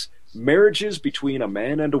solemnize marriages between a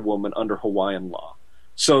man and a woman under Hawaiian law.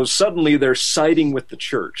 So suddenly they're siding with the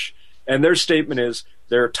church. And their statement is,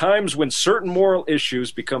 there are times when certain moral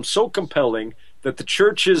issues become so compelling that the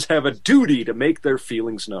churches have a duty to make their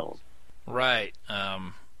feelings known. Right.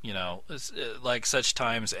 It's like such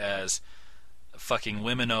times as fucking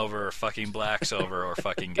women over, or fucking blacks over, or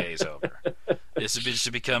fucking gays over. It's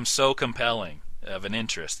just become so compelling of an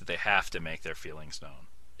interest that they have to make their feelings known.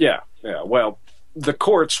 Yeah. Well, the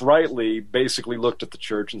courts rightly basically looked at the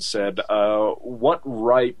church and said, what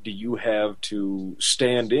right do you have to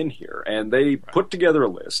stand in here? And they put together a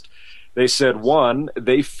list. They said, one,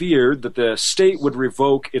 they feared that the state would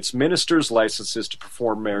revoke its ministers' licenses to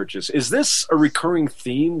perform marriages. Is this a recurring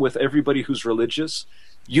theme with everybody who's religious?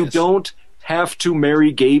 You don't have to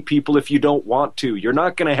marry gay people if you don't want to. You're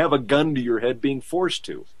not going to have a gun to your head being forced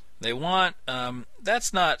to. They want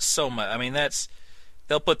that's not so much. I mean,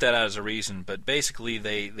 they'll put that out as a reason, but basically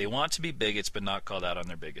they want to be bigots, but not called out on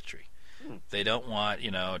their bigotry. They don't want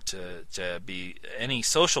to be any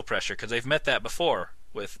social pressure because they've met that before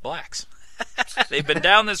with blacks. They've been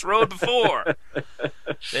down this road before.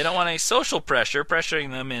 They don't want any social pressure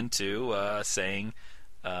pressuring them into saying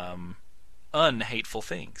unhateful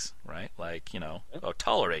things, right? Like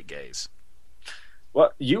tolerate gays.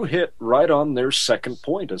 Well, you hit right on their second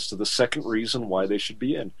point as to the second reason why they should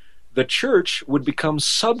be in. The church would become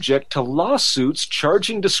subject to lawsuits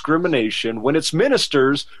charging discrimination when its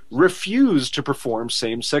ministers refuse to perform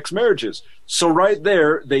same-sex marriages. So right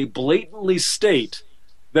there, they blatantly state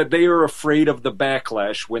that they are afraid of the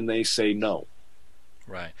backlash when they say no.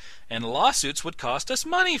 Right. And lawsuits would cost us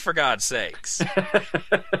money, for God's sakes.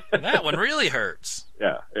 That one really hurts.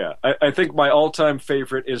 Yeah. I think my all-time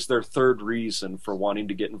favorite is their third reason for wanting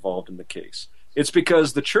to get involved in the case. It's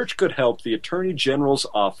because the church could help the Attorney General's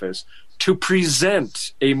office to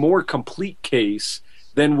present a more complete case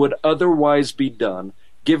than would otherwise be done,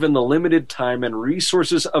 given the limited time and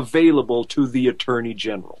resources available to the Attorney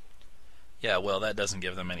General. Yeah, well, that doesn't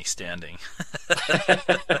give them any standing.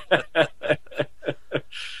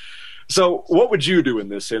 So, what would you do in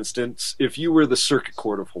this instance if you were the Circuit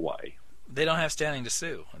Court of Hawaii? They don't have standing to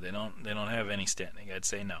sue. They don't have any standing. I'd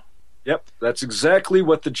say no. Yep, that's exactly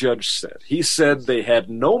what the judge said. He said they had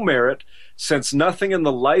no merit since nothing in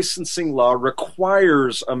the licensing law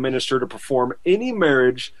requires a minister to perform any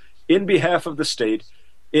marriage in behalf of the state.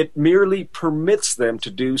 It merely permits them to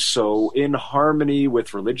do so in harmony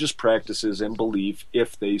with religious practices and belief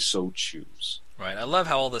if they so choose. Right. I love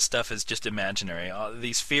how all this stuff is just imaginary.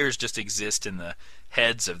 These fears just exist in the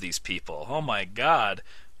heads of these people. Oh my God,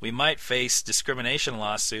 we might face discrimination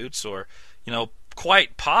lawsuits, or,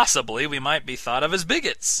 quite possibly we might be thought of as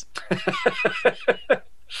bigots.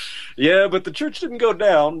 Yeah, but the church didn't go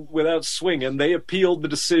down without swinging. They appealed the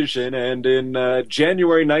decision, and in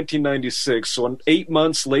January 1996, so 8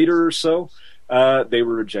 months later or so, they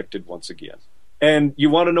were rejected once again. And you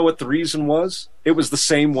want to know what the reason was? It was the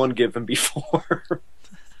same one given before.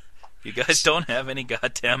 You guys don't have any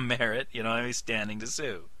goddamn merit. You don't have any standing to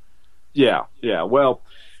sue. Yeah. Well,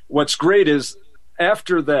 what's great is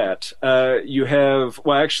after that, you have,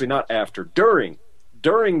 well, actually not after, during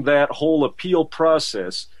that whole appeal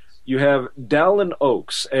process, you have Dallin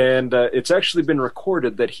Oaks, and it's actually been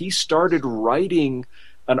recorded that he started writing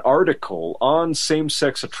an article on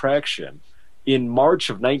same-sex attraction in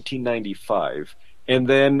March of 1995, and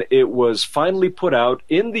then it was finally put out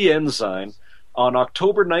in the Ensign on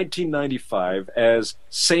October 1995 as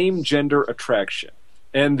Same-Gender Attraction.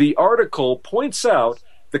 And the article points out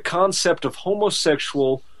the concept of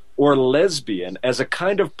homosexual or lesbian as a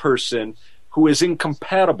kind of person who is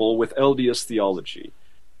incompatible with LDS theology.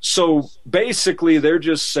 So basically, they're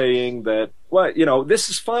just saying that, well, this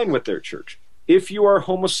is fine with their church. If you are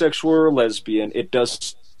homosexual or lesbian, it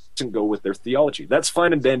doesn't go with their theology. That's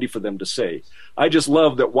fine and dandy for them to say. I just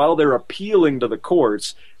love that while they're appealing to the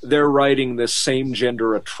courts, they're writing this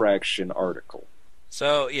same-gender attraction article.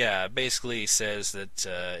 So, yeah, basically says that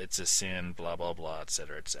it's a sin, blah, blah, blah, et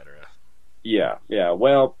cetera, et cetera. Yeah.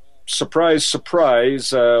 Well, surprise,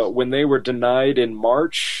 surprise, when they were denied in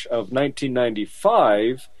March of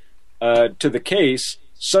 1995 to the case,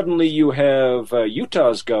 suddenly you have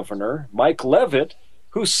Utah's governor, Mike Leavitt,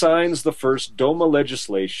 who signs the first DOMA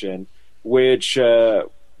legislation, which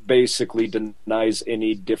basically denies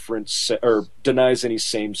any denies any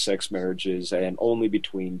same-sex marriages, and only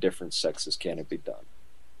between different sexes can it be done.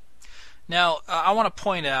 Now, I want to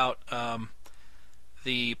point out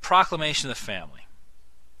the Proclamation of the Family.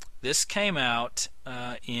 This came out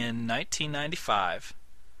in 1995,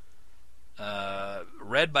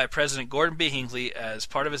 read by President Gordon B. Hinckley as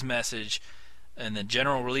part of his message in the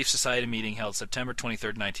General Relief Society meeting held September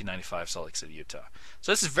 23rd, 1995, Salt Lake City, Utah.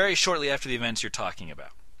 So this is very shortly after the events you're talking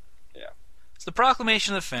about. Yeah. So the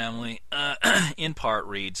Proclamation of the Family, in part,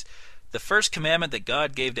 reads, "The first commandment that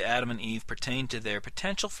God gave to Adam and Eve pertained to their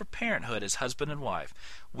potential for parenthood as husband and wife.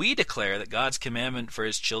 We declare that God's commandment for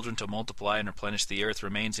his children to multiply and replenish the earth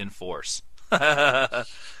remains in force.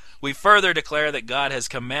 We further declare that God has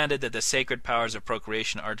commanded that the sacred powers of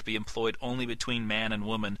procreation are to be employed only between man and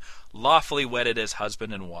woman, lawfully wedded as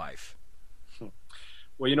husband and wife."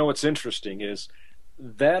 Well, what's interesting is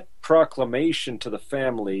that proclamation to the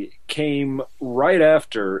family came right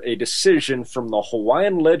after a decision from the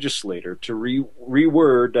Hawaiian legislature to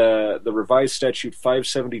reword the revised statute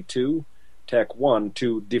 572, Tac 1,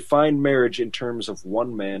 to define marriage in terms of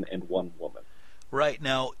one man and one woman. Right.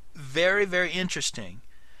 Now, very, very interesting.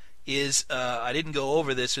 is I didn't go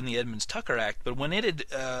over this in the Edmunds-Tucker Act, but when it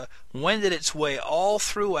had wended its way all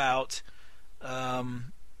throughout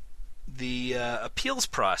the appeals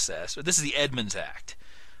process, or this is the Edmunds Act,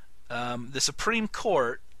 the Supreme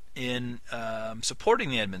Court, in supporting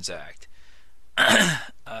the Edmunds Act,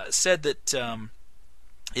 said that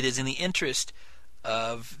it is in the interest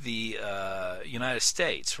of the United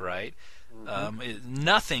States, right?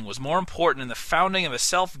 Nothing was more important in the founding of a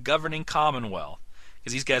self-governing commonwealth,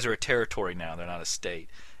 because these guys are a territory now; they're not a state,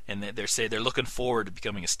 and they're looking forward to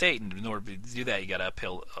becoming a state. And in order to do that, you got to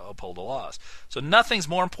uphold the laws. So nothing's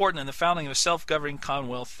more important in the founding of a self-governing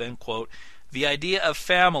commonwealth than, quote, the idea of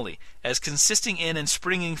family as consisting in and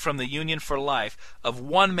springing from the union for life of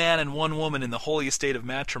one man and one woman in the holy estate of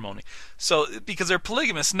matrimony. So, because they're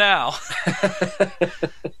polygamists now,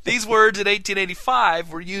 these words in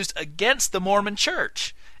 1885 were used against the Mormon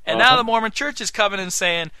Church. And now the Mormon Church is coming and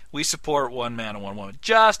saying, we support one man and one woman.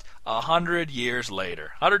 Just 100 years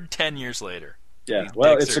later, 110 years later. Yeah,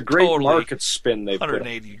 well, it's a great totally market spin they've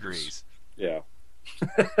 180 degrees. Yeah.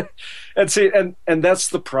 And see, and that's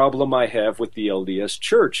the problem I have with the LDS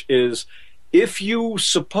Church is if you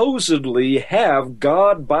supposedly have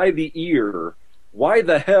God by the ear, why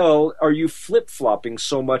the hell are you flip-flopping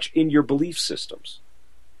so much in your belief systems?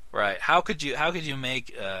 Right. How could you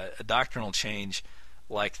make a doctrinal change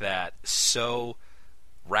like that so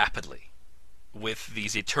rapidly with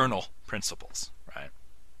these eternal principles, right?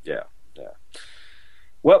 Yeah.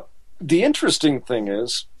 Well, the interesting thing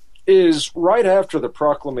is right after the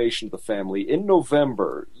proclamation of the family, in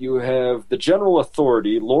November, you have the general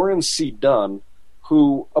authority, Lawrence C. Dunn,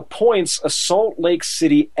 who appoints a Salt Lake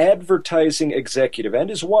City advertising executive and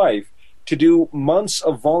his wife to do months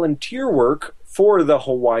of volunteer work for the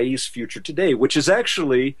Hawaii's Future Today, which is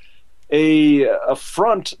actually a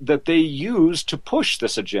front that they use to push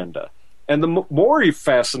this agenda. And the more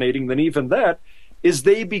fascinating than even that is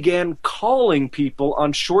they began calling people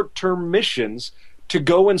on short-term missions to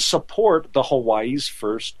go and support the Hawaii's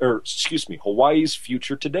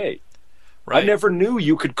Future Today. Right. I never knew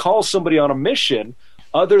you could call somebody on a mission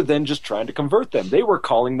other than just trying to convert them. They were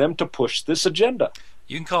calling them to push this agenda.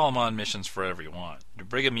 You can call them on missions forever you want.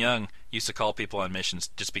 Brigham Young used to call people on missions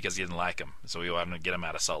just because he didn't like them, so he wanted to get them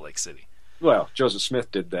out of Salt Lake City. Well, Joseph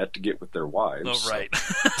Smith did that to get with their wives. Oh, right.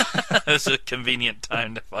 It's a convenient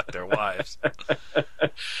time to fuck their wives.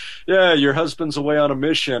 Yeah, your husband's away on a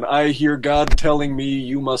mission. I hear God telling me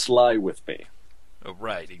you must lie with me. Oh,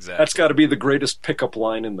 right, exactly. That's got to be the greatest pickup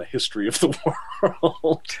line in the history of the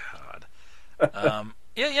world. God.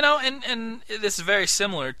 Yeah, and this is very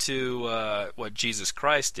similar to what Jesus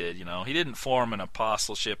Christ did. He didn't form an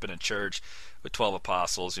apostleship in a church with 12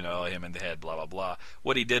 apostles, him in the head, blah, blah, blah.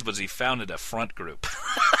 What he did was he founded a front group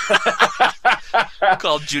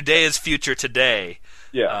called Judea's Future Today.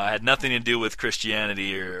 Yeah. Had nothing to do with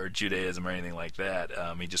Christianity or Judaism or anything like that.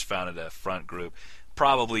 He just founded a front group.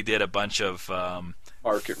 Probably did a bunch of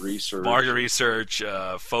market research,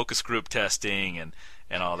 focus group testing, and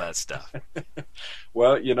all that stuff.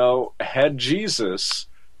 Well, had Jesus...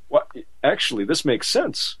 Well, actually, this makes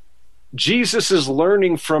sense. Jesus is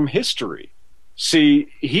learning from history. See,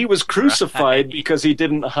 he was crucified because he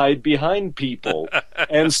didn't hide behind people.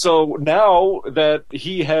 And so now that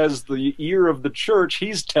he has the ear of the church,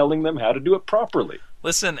 he's telling them how to do it properly.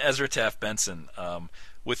 Listen, Ezra Taft Benson,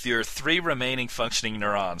 with your 3 remaining functioning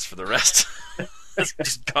neurons for the rest, it's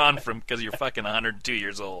just gone from because you're fucking 102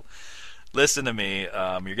 years old. Listen to me. You're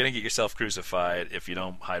going to get yourself crucified if you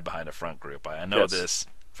don't hide behind a front group. I know this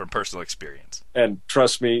from personal experience. And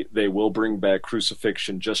trust me, they will bring back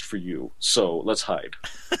crucifixion just for you. So let's hide.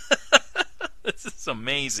 This is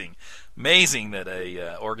amazing. Amazing that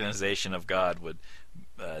a organization of God would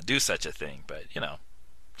do such a thing. But,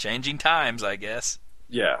 changing times, I guess.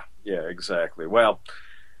 Yeah, exactly. Well,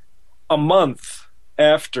 a month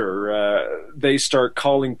after they start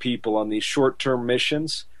calling people on these short-term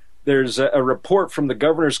missions, there's a report from the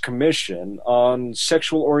Governor's Commission on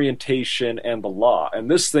sexual orientation and the law. And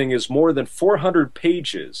this thing is more than 400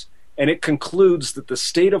 pages, and it concludes that the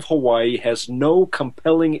state of Hawaii has no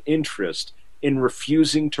compelling interest in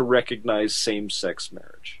refusing to recognize same-sex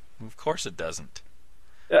marriage. Of course it doesn't.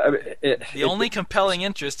 The only compelling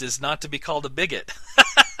interest is not to be called a bigot.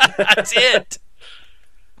 That's it.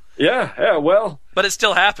 Yeah, well... But it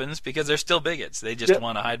still happens because they're still bigots. They just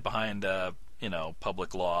want to hide behind...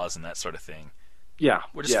 public laws and that sort of thing. Yeah,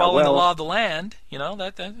 we're just following the law of the land.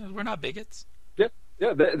 That we're not bigots.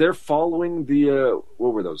 Yeah, they're following the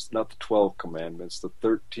what were those? Not the 12 commandments, the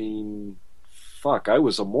 13. Fuck, I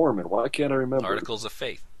was a Mormon. Why can't I remember? Articles of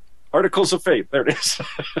Faith. Articles of Faith. There it is.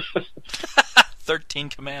 13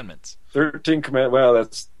 commandments. 13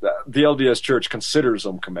 commandments. Well, the LDS Church considers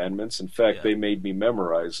them commandments. In fact, they made me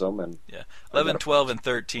memorize them. And 11, 12, and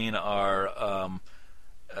 13 are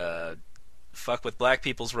fuck with black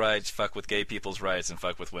people's rights, fuck with gay people's rights, and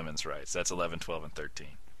fuck with women's rights. That's 11, 12, and 13.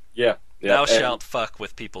 Yeah. Thou shalt fuck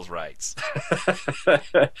with people's rights.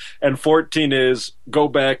 And 14 is go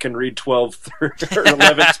back and read 12,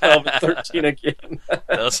 11, 12, and 13 again.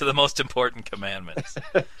 Those are the most important commandments.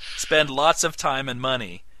 Spend lots of time and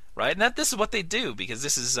money, right? And this is what they do, because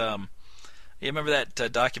this is, you remember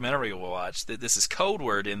that documentary we watched? This is code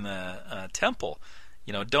word in the temple.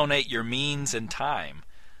 Donate your means and time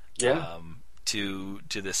to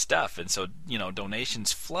this stuff. And so,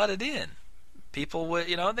 donations flooded in. People would,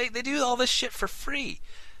 they do all this shit for free.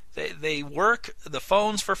 They work the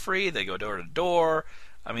phones for free. They go door to door.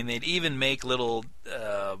 I mean, they'd even make little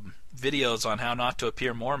videos on how not to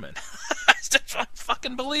appear Mormon. It's just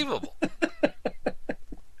fucking believable.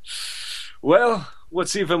 Well,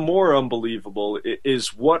 what's even more unbelievable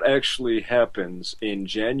is what actually happens in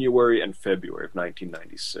January and February of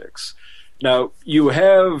 1996. Now, you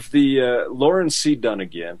have the Lawrence C.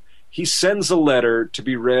 Dunnigan. He sends a letter to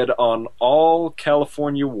be read on all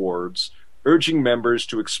California wards, urging members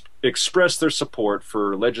to express their support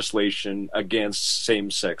for legislation against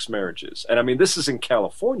same-sex marriages. And I mean, this is in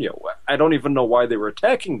California. I don't even know why they were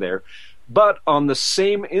attacking there. But on the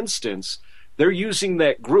same instance, they're using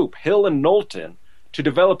that group, Hill and Knowlton, to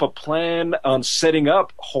develop a plan on setting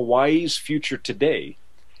up Hawaii's future today.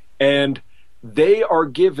 And they are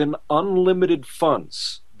given unlimited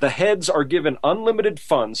funds. The heads are given unlimited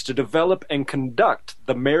funds to develop and conduct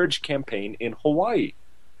the marriage campaign in Hawaii.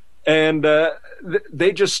 And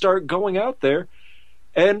they just start going out there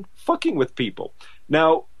and fucking with people.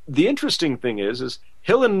 Now, the interesting thing is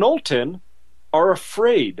Hill and Knowlton are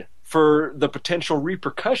afraid for the potential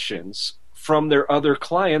repercussions from their other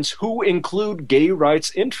clients who include gay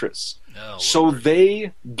rights interests. So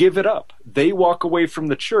they give it up. They walk away from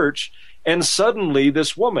the church, and suddenly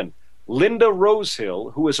this woman, Linda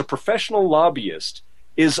Rosehill, who is a professional lobbyist,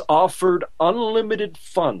 is offered unlimited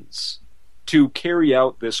funds to carry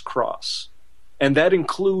out this cross. And that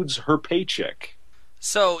includes her paycheck.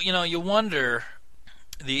 So, you wonder,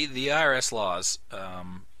 the IRS laws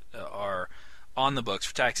are on the books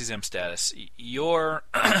for tax-exempt status. You're,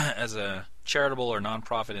 as a charitable or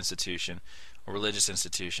nonprofit institution or religious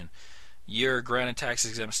institution, you're granted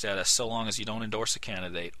tax-exempt status so long as you don't endorse a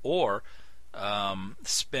candidate or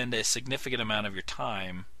spend a significant amount of your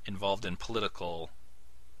time involved in political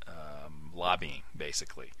lobbying,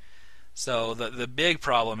 basically. So the big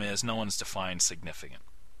problem is no one's defined significant.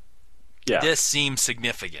 Yeah. This seems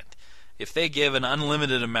significant. If they give an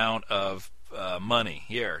unlimited amount of money,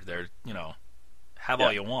 here, have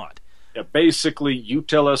all you want. Yeah, basically, you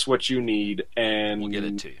tell us what you need, and we'll get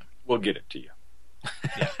it to you. We'll get it to you.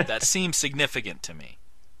 Yeah, that seems significant to me.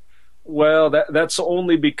 Well, that's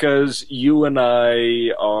only because you and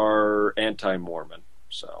I are anti-Mormon.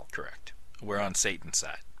 So correct. We're on Satan's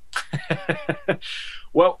side.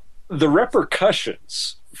 Well, the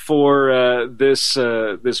repercussions for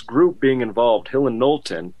this group being involved, Hill and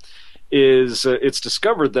Knowlton, is it's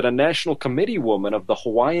discovered that a national committee woman of the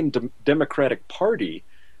Hawaiian Democratic Party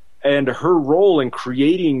and her role in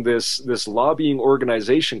creating this lobbying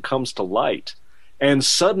organization comes to light. And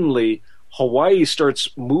suddenly, Hawaii starts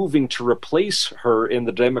moving to replace her in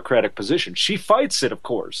the Democratic position. She fights it, of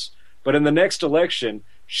course, but in the next election,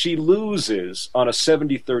 she loses on a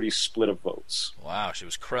 70-30 split of votes. Wow, she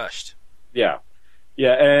was crushed. Yeah,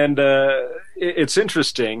 and it's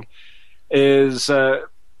interesting is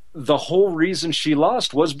the whole reason she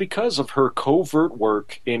lost was because of her covert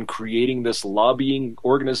work in creating this lobbying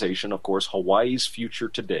organization, of course, Hawaii's Future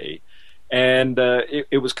Today. And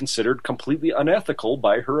it was considered completely unethical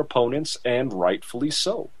by her opponents, and rightfully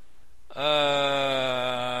so.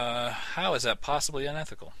 How is that possibly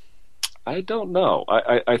unethical? I don't know.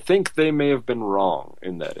 I think they may have been wrong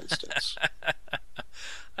in that instance.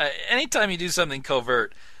 Anytime you do something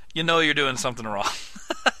covert, you know you're doing something wrong.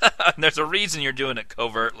 There's a reason you're doing it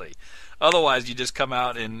covertly. Otherwise, you just come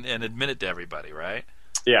out and admit it to everybody, right?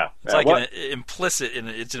 Yeah. It's like an implicit,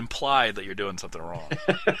 it's implied that you're doing something wrong.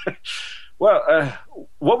 Well,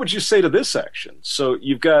 what would you say to this action? So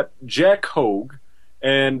you've got Jack Hogue,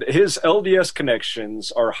 and his LDS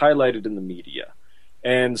connections are highlighted in the media.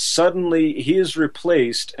 And suddenly he is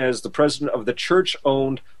replaced as the president of the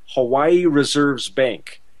church-owned Hawaii Reserves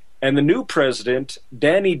Bank. And the new president,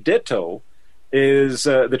 Danny Ditto, is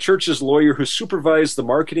the church's lawyer who supervised the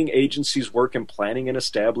marketing agency's work in planning and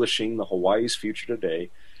establishing the Hawaii's Future Today.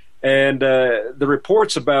 And the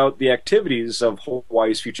reports about the activities of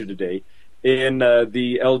Hawaii's Future Today In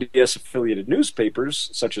the LDS affiliated newspapers,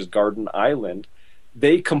 such as Garden Island,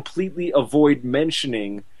 they completely avoid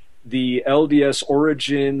mentioning the LDS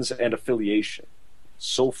origins and affiliation.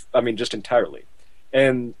 So, I mean, just entirely.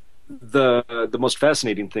 And the most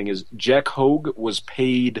fascinating thing is Jack Hogue was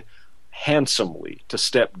paid handsomely to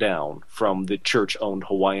step down from the church-owned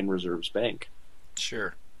Hawaiian Reserves Bank.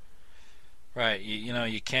 Sure. Right.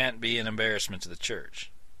 You can't be an embarrassment to the church.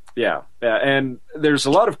 Yeah, and there's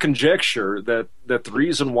a lot of conjecture that the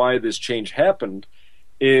reason why this change happened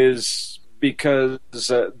is because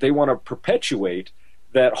they want to perpetuate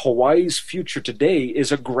that Hawaii's future today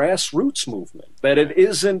is a grassroots movement, that it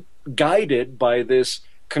isn't guided by this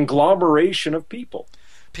conglomeration of people.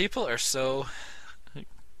 People are so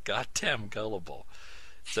goddamn gullible.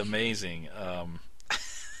 It's amazing.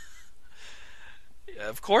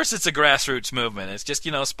 Of course it's a grassroots movement. It's just,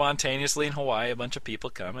 spontaneously in Hawaii, a bunch of people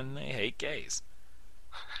come and they hate gays.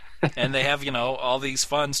 And they have, all these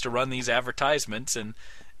funds to run these advertisements and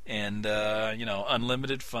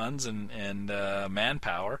unlimited funds and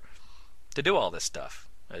manpower to do all this stuff.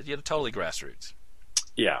 Totally grassroots.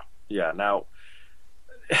 Yeah. Now,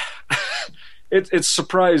 it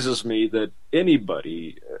surprises me that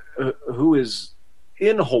anybody who is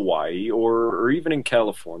in Hawaii or even in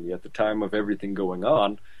California at the time of everything going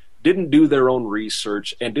on didn't do their own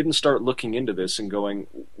research and didn't start looking into this and going,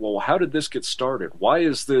 well, how did this get started? Why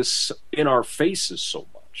is this in our faces so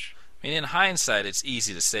much? I mean, in hindsight, it's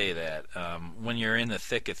easy to say that. When you're in the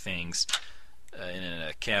thick of things, in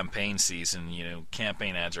a campaign season,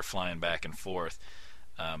 campaign ads are flying back and forth.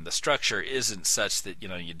 The structure isn't such that,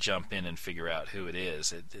 you jump in and figure out who it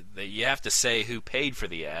is. You have to say who paid for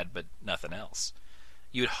the ad, but nothing else.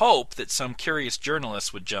 You'd hope that some curious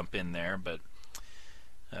journalist would jump in there, but,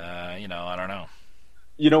 I don't know.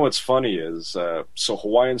 What's funny is, so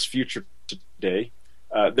Hawaiian's Future Today,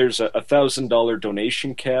 there's a $1,000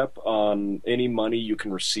 donation cap on any money you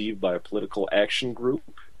can receive by a political action group.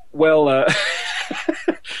 Well,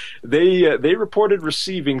 they reported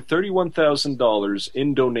receiving $31,000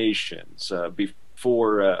 in donations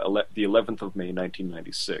before the 11th of May,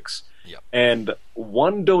 1996. Yep. And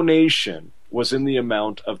one donation was in the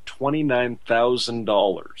amount of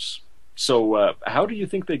 $29,000. So how do you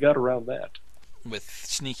think they got around that? With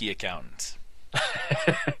sneaky accountants.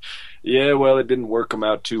 Yeah, well, it didn't work them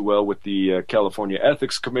out too well with the California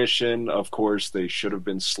Ethics Commission. Of course, they should have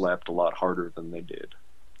been slapped a lot harder than they did.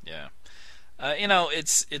 Yeah.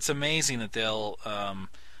 It's amazing that they'll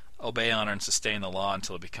obey, honor, and sustain the law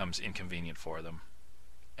until it becomes inconvenient for them.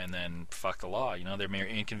 And then fuck the law. They're mere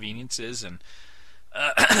inconveniences, and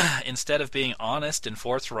instead of being honest and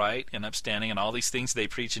forthright and upstanding and all these things they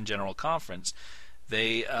preach in General Conference,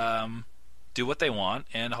 they do what they want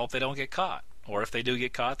and hope they don't get caught. Or if they do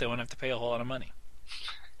get caught, they won't have to pay a whole lot of money.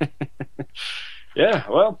 Yeah,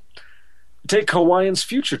 well, take Hawaiian's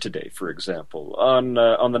Future Today, for example. On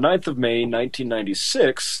the 9th of May,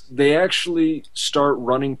 1996, they actually start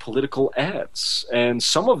running political ads. And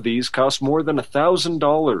some of these cost more than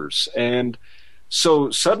 $1,000. And so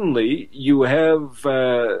suddenly you have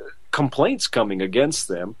complaints coming against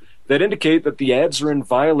them that indicate that the ads are in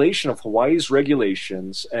violation of Hawaii's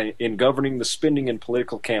regulations in governing the spending in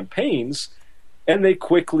political campaigns, and they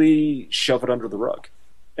quickly shove it under the rug.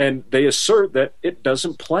 And they assert that it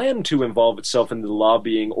doesn't plan to involve itself in the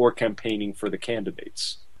lobbying or campaigning for the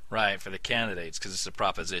candidates. Right, for the candidates, because it's a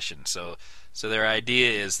proposition. So their idea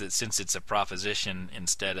is that since it's a proposition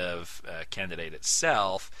instead of a candidate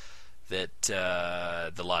itself, that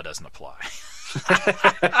the law doesn't apply.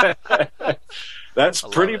 That's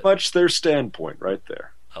pretty much their standpoint right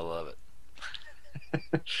there. I love it.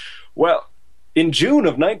 Well, in June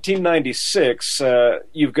of 1996,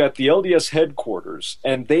 you've got the LDS headquarters,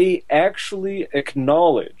 and they actually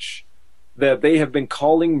acknowledge that they have been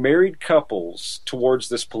calling married couples towards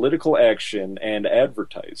this political action and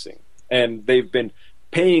advertising. And they've been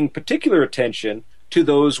paying particular attention to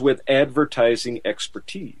those with advertising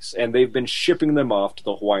expertise, and they've been shipping them off to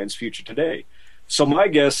the Hawaiian's Future Today. So my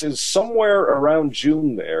guess is somewhere around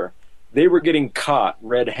June there, they were getting caught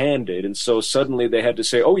red-handed, and so suddenly they had to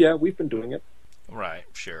say, oh yeah, we've been doing it. Right,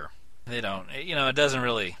 sure. They don't, it doesn't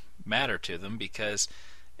really matter to them because,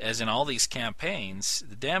 as in all these campaigns,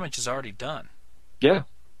 the damage is already done. Yeah,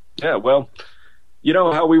 well, you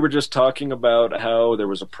know how we were just talking about how there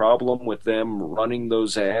was a problem with them running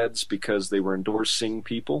those ads because they were endorsing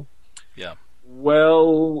people? Yeah.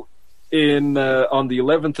 Well, on the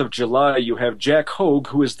 11th of July, you have Jack Hogue,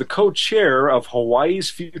 who is the co-chair of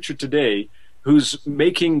Hawaii's Future Today, who's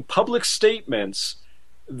making public statements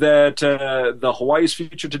that the Hawaii's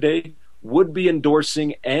Future Today would be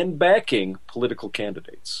endorsing and backing political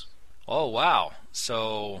candidates. Oh wow!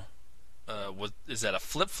 So, is that a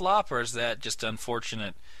flip flop, or is that just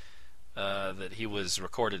unfortunate that he was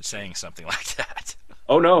recorded saying something like that?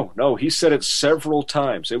 Oh, no, no, he said it several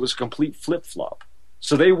times. It was a complete flip flop.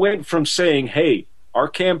 So they went from saying, hey, our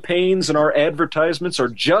campaigns and our advertisements are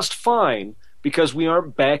just fine because we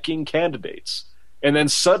aren't backing candidates. And then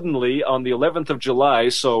suddenly, on the 11th of July,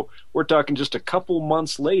 so we're talking just a couple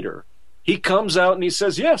months later, he comes out and he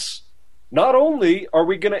says, yes, not only are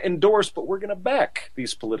we going to endorse, but we're going to back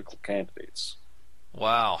these political candidates.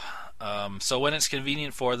 Wow. So when it's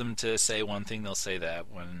convenient for them to say one thing, they'll say that.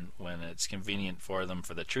 When it's convenient for them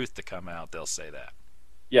for the truth to come out, they'll say that.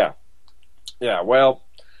 Yeah. Yeah, well,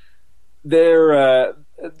 the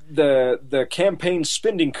campaign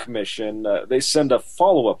spending commission, they send a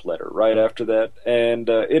follow-up letter right after that, and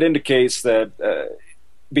it indicates that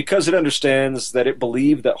because it understands that it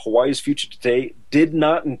believed that Hawaii's Future Today did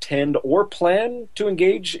not intend or plan to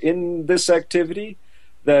engage in this activity,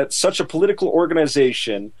 that such a political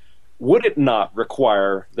organization would it not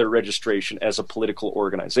require their registration as a political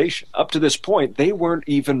organization. Up to this point, they weren't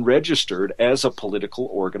even registered as a political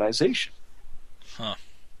organization. Huh.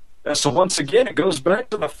 So once again, it goes back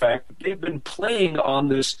to the fact that they've been playing on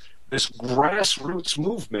this grassroots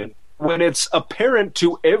movement when it's apparent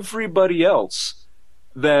to everybody else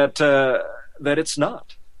that it's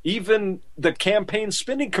not. Even the Campaign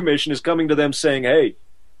Spending Commission is coming to them saying, hey,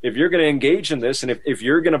 if you're going to engage in this and if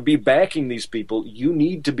you're going to be backing these people, you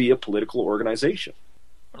need to be a political organization.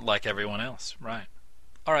 Like everyone else, right.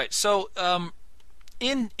 All right, so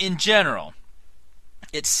in general,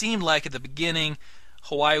 it seemed like at the beginning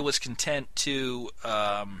Hawaii was content to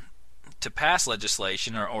pass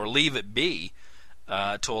legislation or leave it be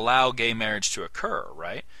to allow gay marriage to occur,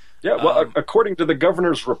 right? Yeah, well, according to the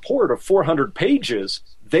governor's report of 400 pages,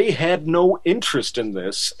 they had no interest in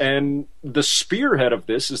this, and the spearhead of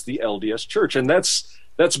this is the LDS Church, and that's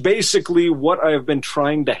basically what I have been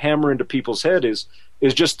trying to hammer into people's head is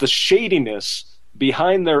just the shadiness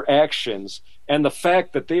behind their actions and the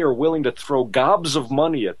fact that they are willing to throw gobs of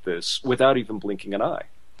money at this without even blinking an eye.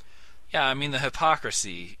 Yeah, I mean the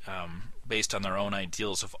hypocrisy based on their own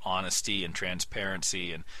ideals of honesty and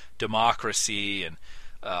transparency and democracy and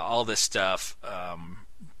all this stuff,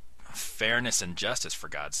 fairness and justice, for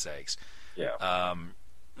God's sakes. Yeah.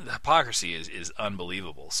 The hypocrisy is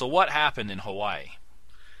unbelievable. So what happened in Hawaii?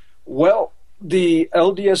 Well, the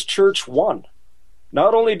LDS Church won.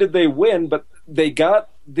 Not only did they win, but they got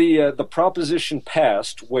the proposition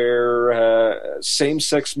passed where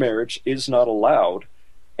same-sex marriage is not allowed,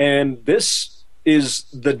 and this is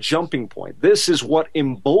the jumping point. This is what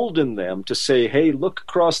emboldened them to say, hey, look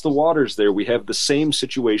across the waters there. We have the same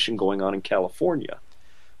situation going on in California.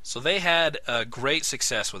 So they had a great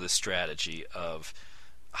success with this strategy of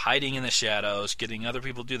hiding in the shadows, getting other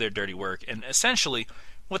people to do their dirty work, and essentially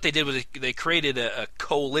what they did was they created a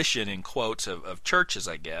coalition, in quotes, of churches,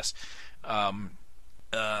 I guess, to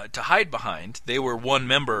hide behind. They were one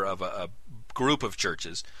member of a group of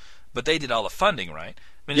churches, but they did all the funding, right?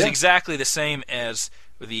 I mean, it's exactly the same as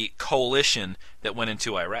the coalition that went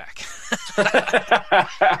into Iraq.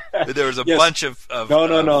 There was a bunch of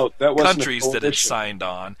that countries that had signed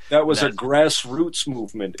on. That was a grassroots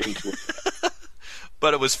movement into it.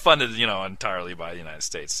 But it was funded, entirely by the United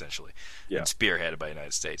States, essentially, and spearheaded by the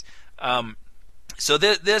United States. So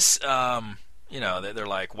this, they're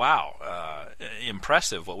like, wow,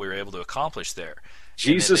 impressive what we were able to accomplish there.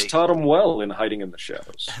 Jesus taught them well in hiding in the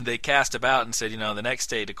shadows. They cast about and said, the next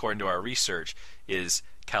state, according to our research, is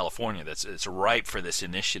California. It's ripe for this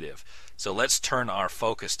initiative. So let's turn our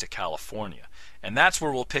focus to California. And that's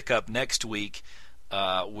where we'll pick up next week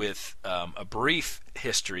with a brief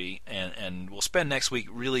history, and we'll spend next week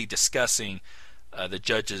really discussing the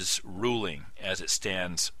judge's ruling as it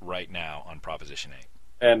stands right now on Proposition 8.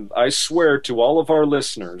 And I swear to all of our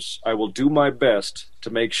listeners, I will do my best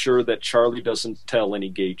to make sure that Charlie doesn't tell any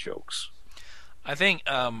gay jokes. I think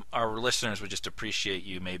our listeners would just appreciate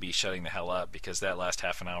you maybe shutting the hell up, because that last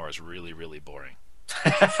half an hour is really, really boring.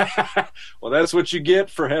 Well, that's what you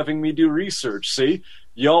get for having me do research, see?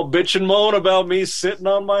 Y'all bitch and moan about me sitting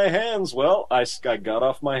on my hands. Well, I got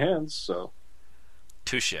off my hands, so.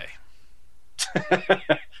 Touche.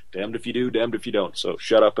 Damned if you do, damned if you don't. So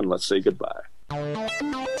shut up and let's say goodbye.